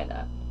been behind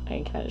that.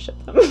 I kind of ship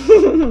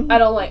them. I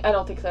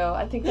don't think so.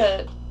 I think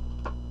that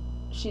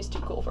she's too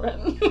cool for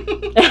him.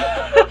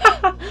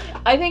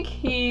 I think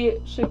he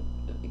should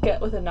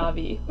get with a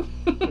Navi.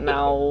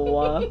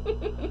 No.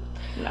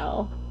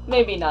 No.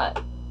 Maybe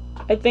not.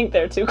 I think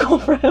they're too cool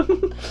for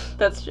him.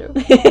 That's true.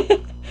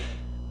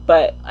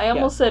 But I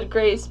almost said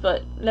Grace,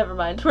 but never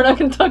mind. We're not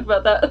going to talk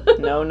about that.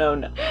 No. No,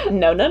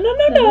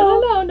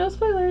 No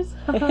spoilers.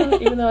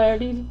 Even though I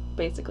already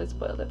basically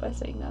spoiled it by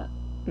saying that.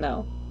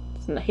 No.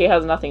 He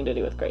has nothing to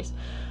do with Grace.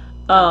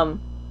 No,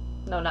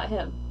 not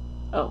him.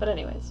 Oh. But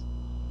anyways.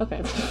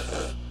 Okay.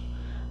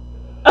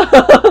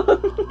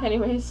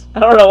 Anyways. I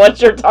don't know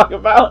what you're talking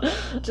about.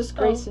 Just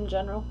Grace in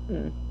general.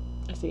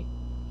 I see.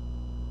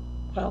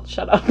 Well,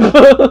 shut up.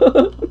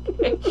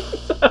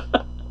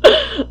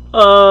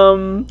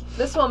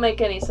 This won't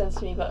make any sense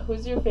to me, but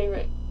who's your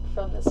favorite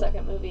from the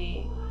second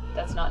movie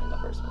that's not in the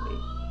first movie?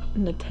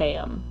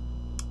 Nateum.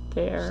 Is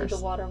There's... it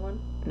the water one?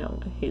 No,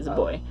 he's a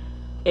boy.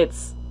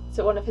 Is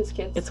it one of his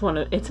kids?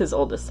 It's his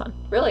oldest son.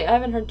 Really? I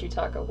haven't heard you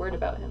talk a word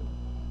about him.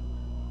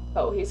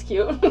 Oh, he's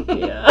cute.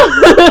 Yeah.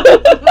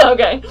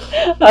 Okay.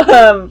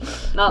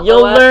 Not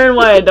You'll Loa. learn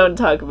why I don't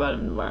talk about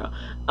him tomorrow.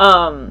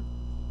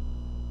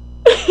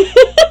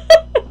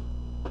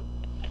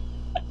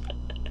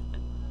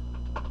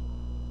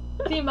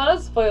 The amount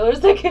of spoilers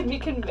that can be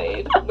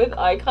conveyed with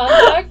eye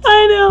contact.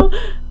 I know.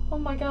 Oh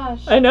my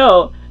gosh. I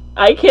know.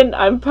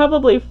 I'm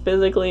probably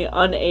physically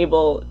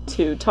unable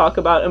to talk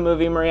about a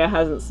movie Maria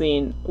hasn't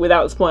seen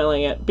without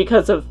spoiling it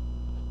because of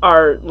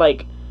our,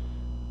 like,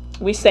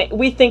 we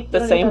think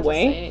the same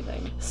way.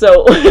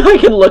 So I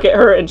can look at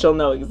her and she'll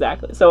know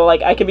exactly. So,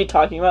 like, I could be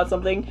talking about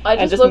something I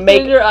and just just looked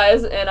in your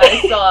eyes and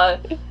I saw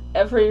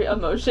every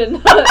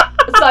emotion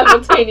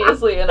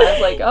simultaneously and I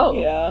was like, oh.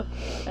 Yeah.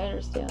 I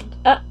understand.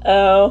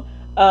 Uh-oh.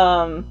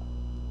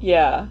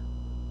 Yeah.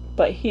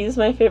 But he's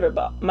my favorite,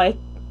 my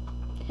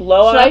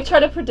Loak. Should I try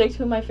to predict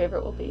who my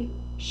favorite will be?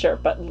 Sure,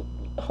 but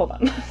hold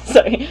on.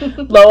 Sorry.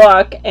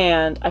 Loak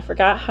and I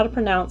forgot how to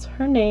pronounce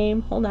her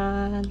name. Hold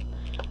on.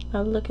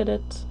 I'll look at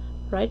it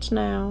right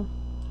now.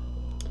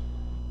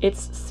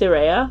 It's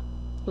Sirea.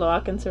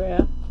 Loak and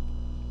Sirea.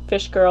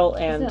 Fish Girl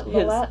and Isn't it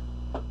his... Loat?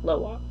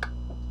 Loak.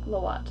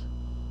 Loat.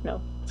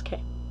 No, it's K.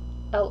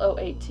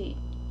 L-O-A-T.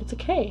 It's a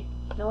K.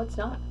 No, it's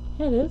not.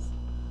 Yeah, it is.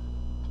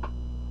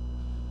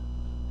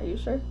 Are you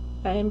sure?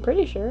 I am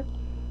pretty sure.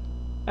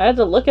 I had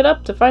to look it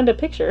up to find a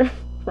picture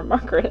for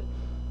Margaret.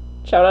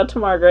 Shout out to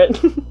Margaret.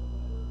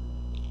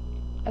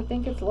 I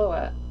think it's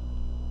Loat.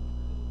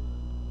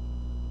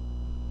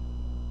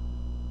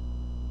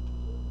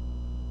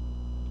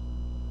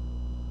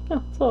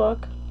 No, it's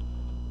Loak.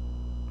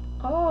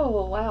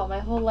 Oh, wow. My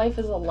whole life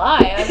is a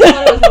lie. I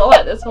thought it was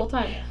Loat this whole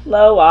time.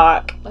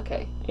 Loak.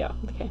 Okay. Yeah,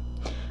 okay.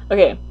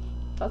 Okay.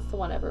 That's the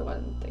one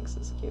everyone thinks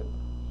is cute.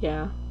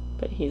 Yeah,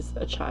 but he's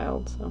a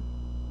child, so.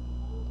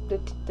 The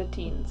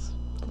teens.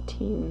 The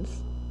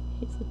teens.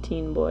 He's a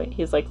teen boy.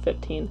 He's like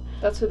 15.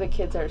 That's who the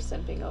kids are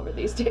simping over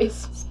these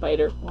days.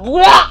 Spider.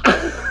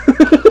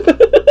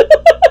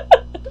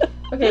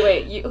 Okay,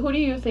 wait. Who do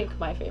you think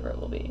my favorite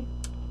will be?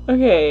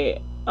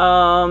 Okay,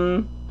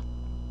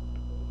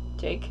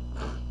 Jake?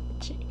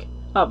 Jake.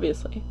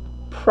 Obviously.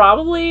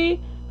 Probably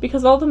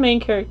because all the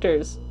main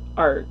characters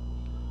are,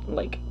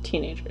 like,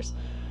 teenagers.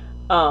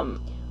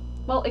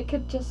 Well, it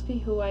could just be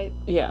who I...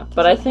 Yeah,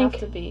 but I think...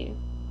 have to be...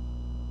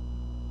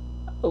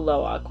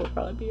 Loak would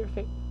probably be your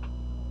favorite.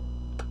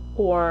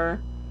 Or,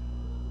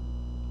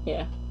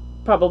 yeah,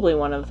 probably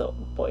one of the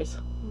boys.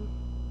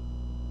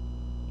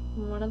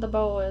 One of the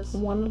boys.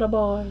 One of the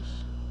boys.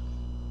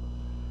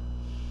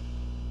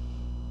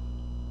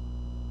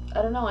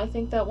 I don't know. I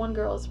think that one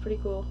girl is pretty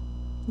cool.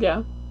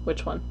 Yeah?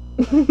 Which one?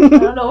 I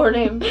don't know her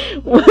name.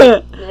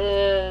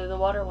 The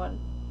water one.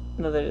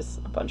 No, there's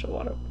a bunch of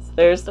water ones.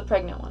 There's the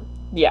pregnant one.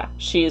 Yeah,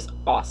 she's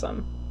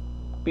awesome.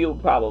 You'll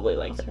probably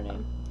like What's her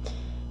name?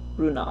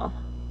 Runal.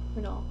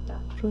 Runal, yeah.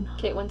 Runal.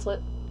 Kate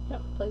Winslet.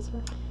 Yep. Plays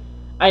her.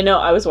 I know,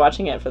 I was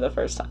watching it for the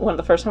first time.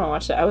 The first time I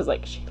watched it, I was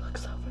like, she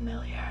looks so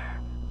familiar.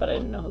 But I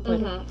didn't know who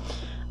played her.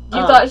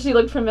 You thought she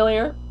looked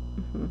familiar?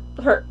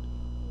 Mm-hmm. Her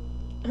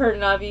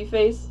Na'vi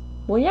face?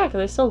 Well, yeah, because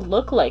they still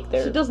look like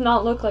they're... She does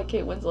not look like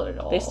Kate Winslet at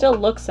all. They still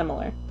look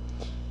similar.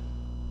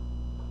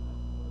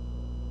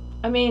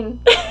 I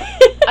mean,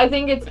 I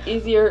think it's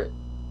easier...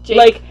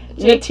 Jake.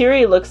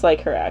 Neytiri looks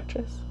like her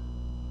actress.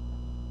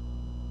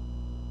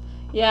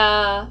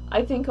 Yeah,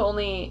 I think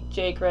only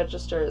Jake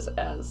registers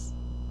as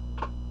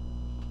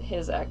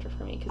his actor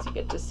for me, because you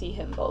get to see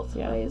him both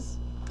ways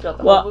throughout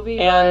the whole movie.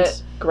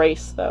 And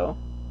Grace, though.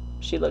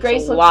 She looks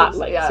a lot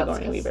like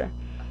Sigourney Weaver.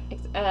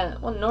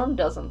 Well, Norm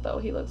doesn't, though.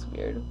 He looks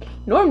weird.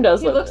 Norm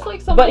does He looks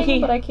like something,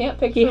 but I can't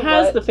picture He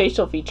has what. the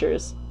facial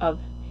features of...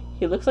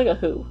 He looks like a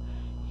Who.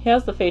 He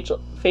has the facial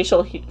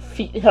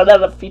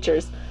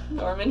features.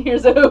 Norman,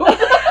 here's a Who.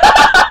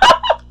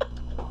 That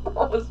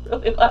was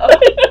really loud.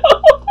 I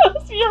know.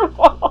 That's your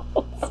fault.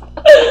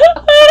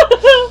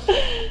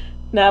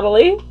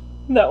 Natalie,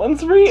 that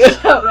one's for you.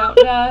 Shout out,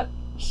 Nat.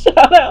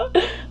 Shout out.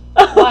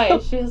 Why?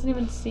 She hasn't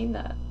even seen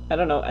that. I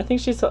don't know. I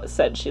think she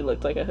said she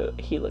looked like a Who.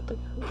 He looked like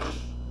a Who.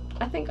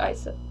 I think I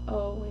said...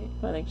 Oh, wait.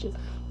 I think she's...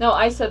 No,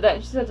 I said that,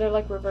 and she said they're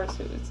like reverse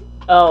Who's.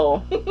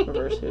 Oh,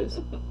 reverse Who's.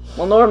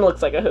 Well, Norm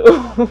looks like a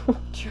Who.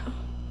 True.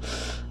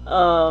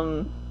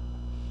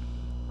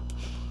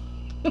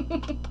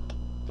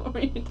 What were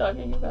you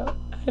talking about?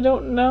 I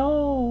don't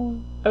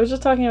know. I was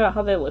just talking about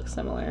how they look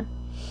similar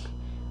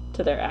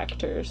to their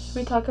actors. Should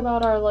we talk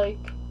about our, like,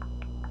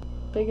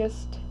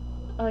 biggest,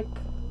 like,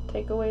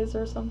 takeaways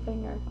or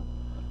something? Or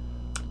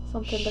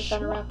something to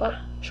kind of wrap up?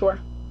 Sure.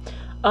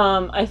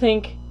 I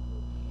think...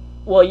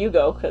 Well, you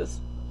go, because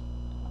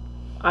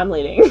I'm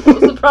leading.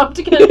 What was the prompt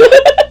again?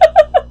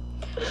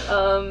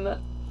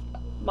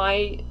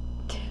 My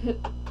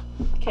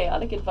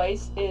chaotic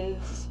advice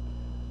is...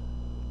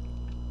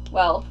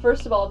 Well,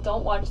 first of all,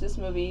 don't watch this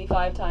movie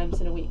 5 times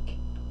in a week,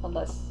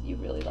 unless you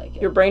really like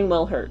it. Your brain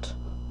will hurt.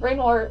 Brain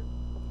will hurt.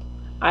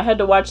 I had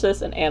to watch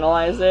this and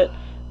analyze it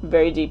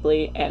very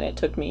deeply, and it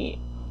took me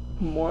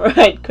more...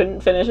 I couldn't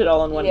finish it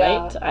all in one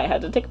night. I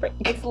had to take a break.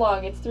 It's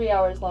long. It's 3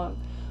 hours long.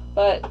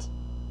 But,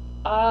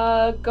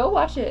 go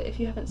watch it if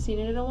you haven't seen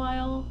it in a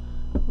while.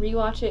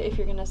 Rewatch it if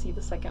you're going to see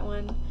the second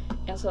one.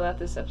 And so that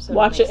this episode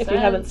Watch it makes if you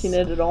haven't seen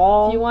it at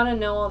all. If you want to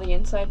know all the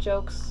inside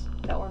jokes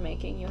that we're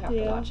making, you have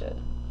to watch it.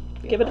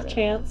 Give it a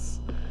chance.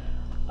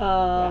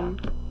 I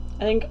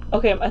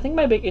think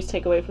my biggest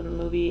takeaway from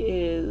the movie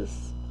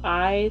is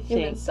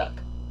humans suck.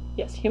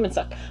 Yes, humans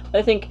suck. But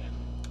I think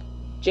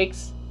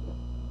Jake's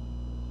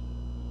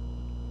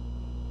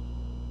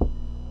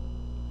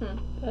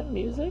that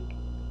music?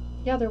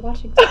 Yeah, they're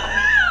watching something.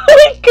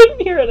 I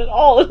couldn't hear it at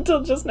all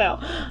until just now.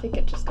 I think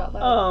it just got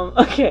loud.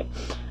 Okay.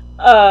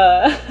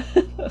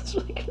 That's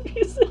really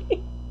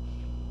confusing.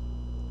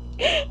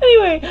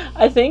 Anyway,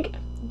 I think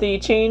the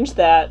change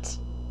that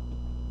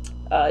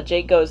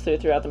Jake goes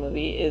throughout the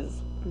movie is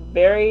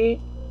very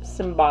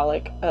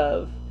symbolic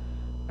of,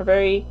 or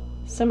very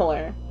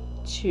similar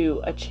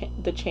to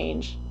the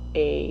change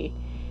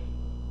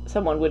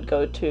someone would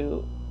go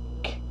to.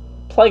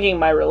 Plugging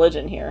my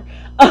religion here.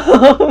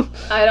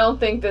 I don't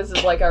think this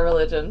is like our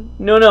religion.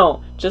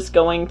 No, just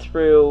going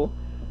through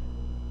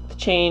the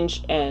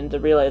change and the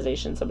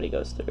realization somebody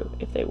goes through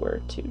if they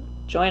were to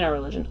join our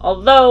religion.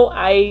 Although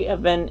I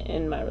have been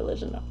in my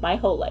religion my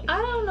whole life. I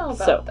don't know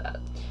about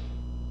that.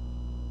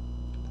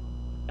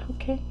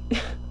 Okay.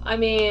 I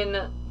mean...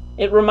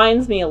 It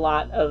reminds me a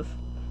lot of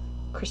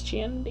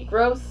Christianity.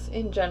 Growth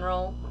in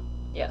general,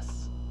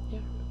 yes. Yeah.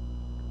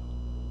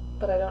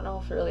 But I don't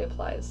know if it really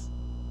applies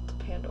to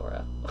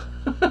Pandora.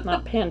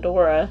 Not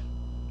Pandora.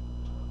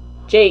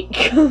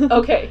 Jake.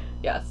 Okay,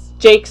 yes.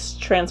 Jake's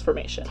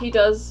transformation. He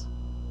does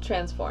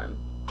transform.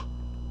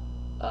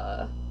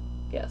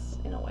 Yes,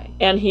 in a way.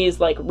 And he's,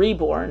 like,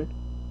 reborn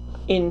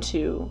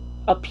into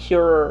a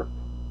pure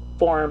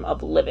form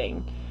of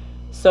living.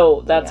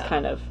 So that's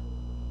kind of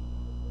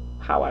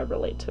how I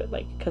relate to it.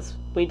 Like, because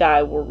we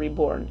die, we're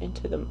reborn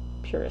into the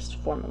purest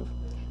form of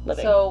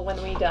living. So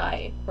when we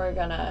die, we're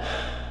gonna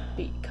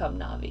become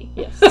Na'vi.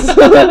 Yes.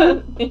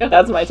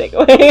 That's my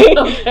takeaway.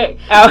 Okay.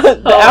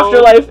 The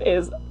afterlife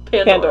is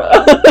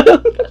Pandora.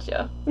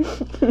 Gotcha.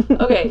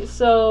 Okay,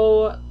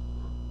 so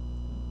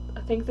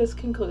I think this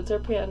concludes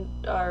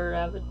our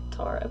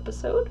Avatar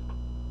episode.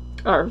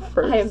 Our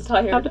first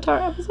Avatar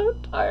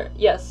episode?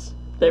 Yes.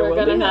 We're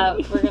gonna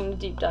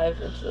deep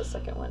dive into the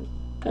second one.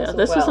 Yeah,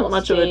 this wasn't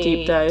much of a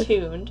deep dive.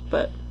 Tuned.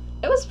 But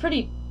it was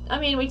pretty I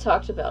mean, we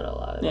talked about a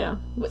lot of Yeah, it.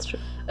 that's true.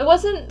 It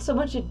wasn't so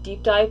much a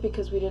deep dive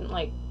because we didn't,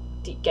 like,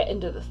 get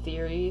into the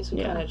theories.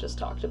 We kind of just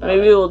talked about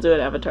Maybe it. we'll do an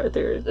Avatar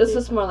theory. This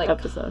is more like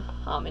episode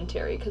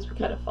commentary because we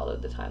kind of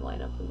followed the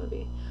timeline of the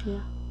movie. Yeah.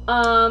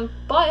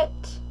 But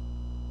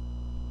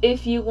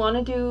if you want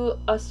to do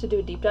a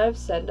deep dive,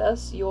 send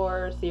us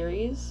your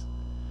theories.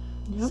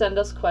 Yep. Send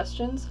us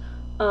questions.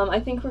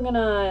 I think for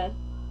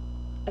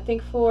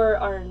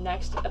our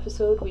next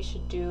episode we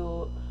should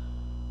do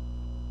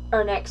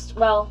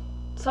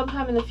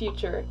sometime in the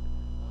future.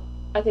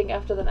 I think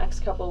after the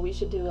next couple we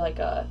should do like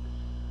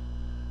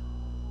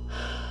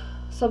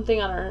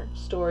something on our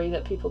story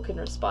that people can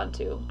respond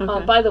to.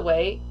 Okay. By the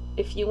way,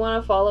 if you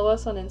want to follow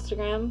us on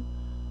Instagram,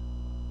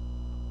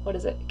 what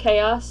is it?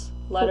 Chaos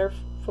letter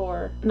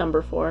for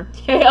number 4.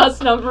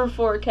 Chaos number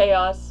 4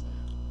 Chaos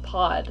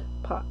Pod.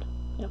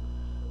 Yep.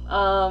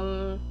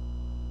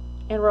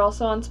 And we're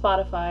also on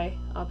Spotify.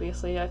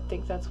 Obviously, I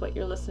think that's what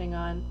you're listening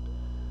on.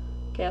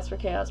 Chaos for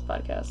Chaos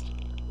podcast.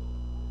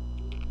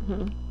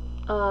 Mm-hmm.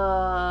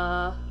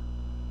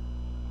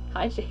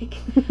 Hi, Jake.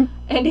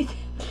 Anything?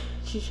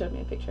 She showed me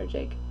a picture of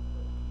Jake.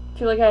 I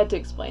feel like I had to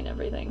explain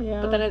everything.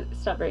 Yeah. But then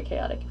it's not very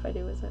chaotic if I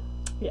do, is it?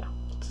 Yeah.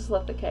 Just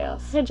let the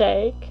chaos. Hey,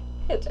 Jake.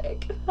 Hey,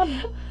 Jake.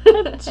 Hey,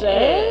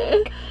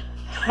 Jake.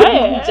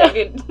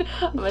 Hey.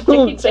 I'm a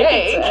Jakey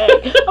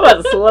Jake. I'm a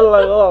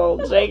little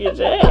Jakey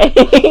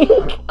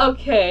Jake.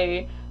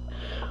 Okay.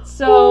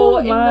 So,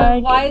 in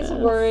the wise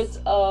goodness. words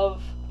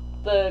of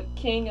the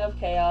King of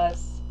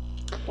Chaos,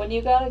 when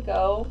you gotta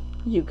go,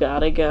 you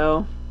gotta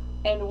go.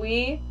 And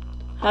we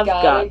have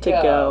got to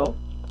go.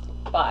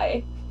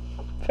 Bye.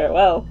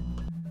 Farewell.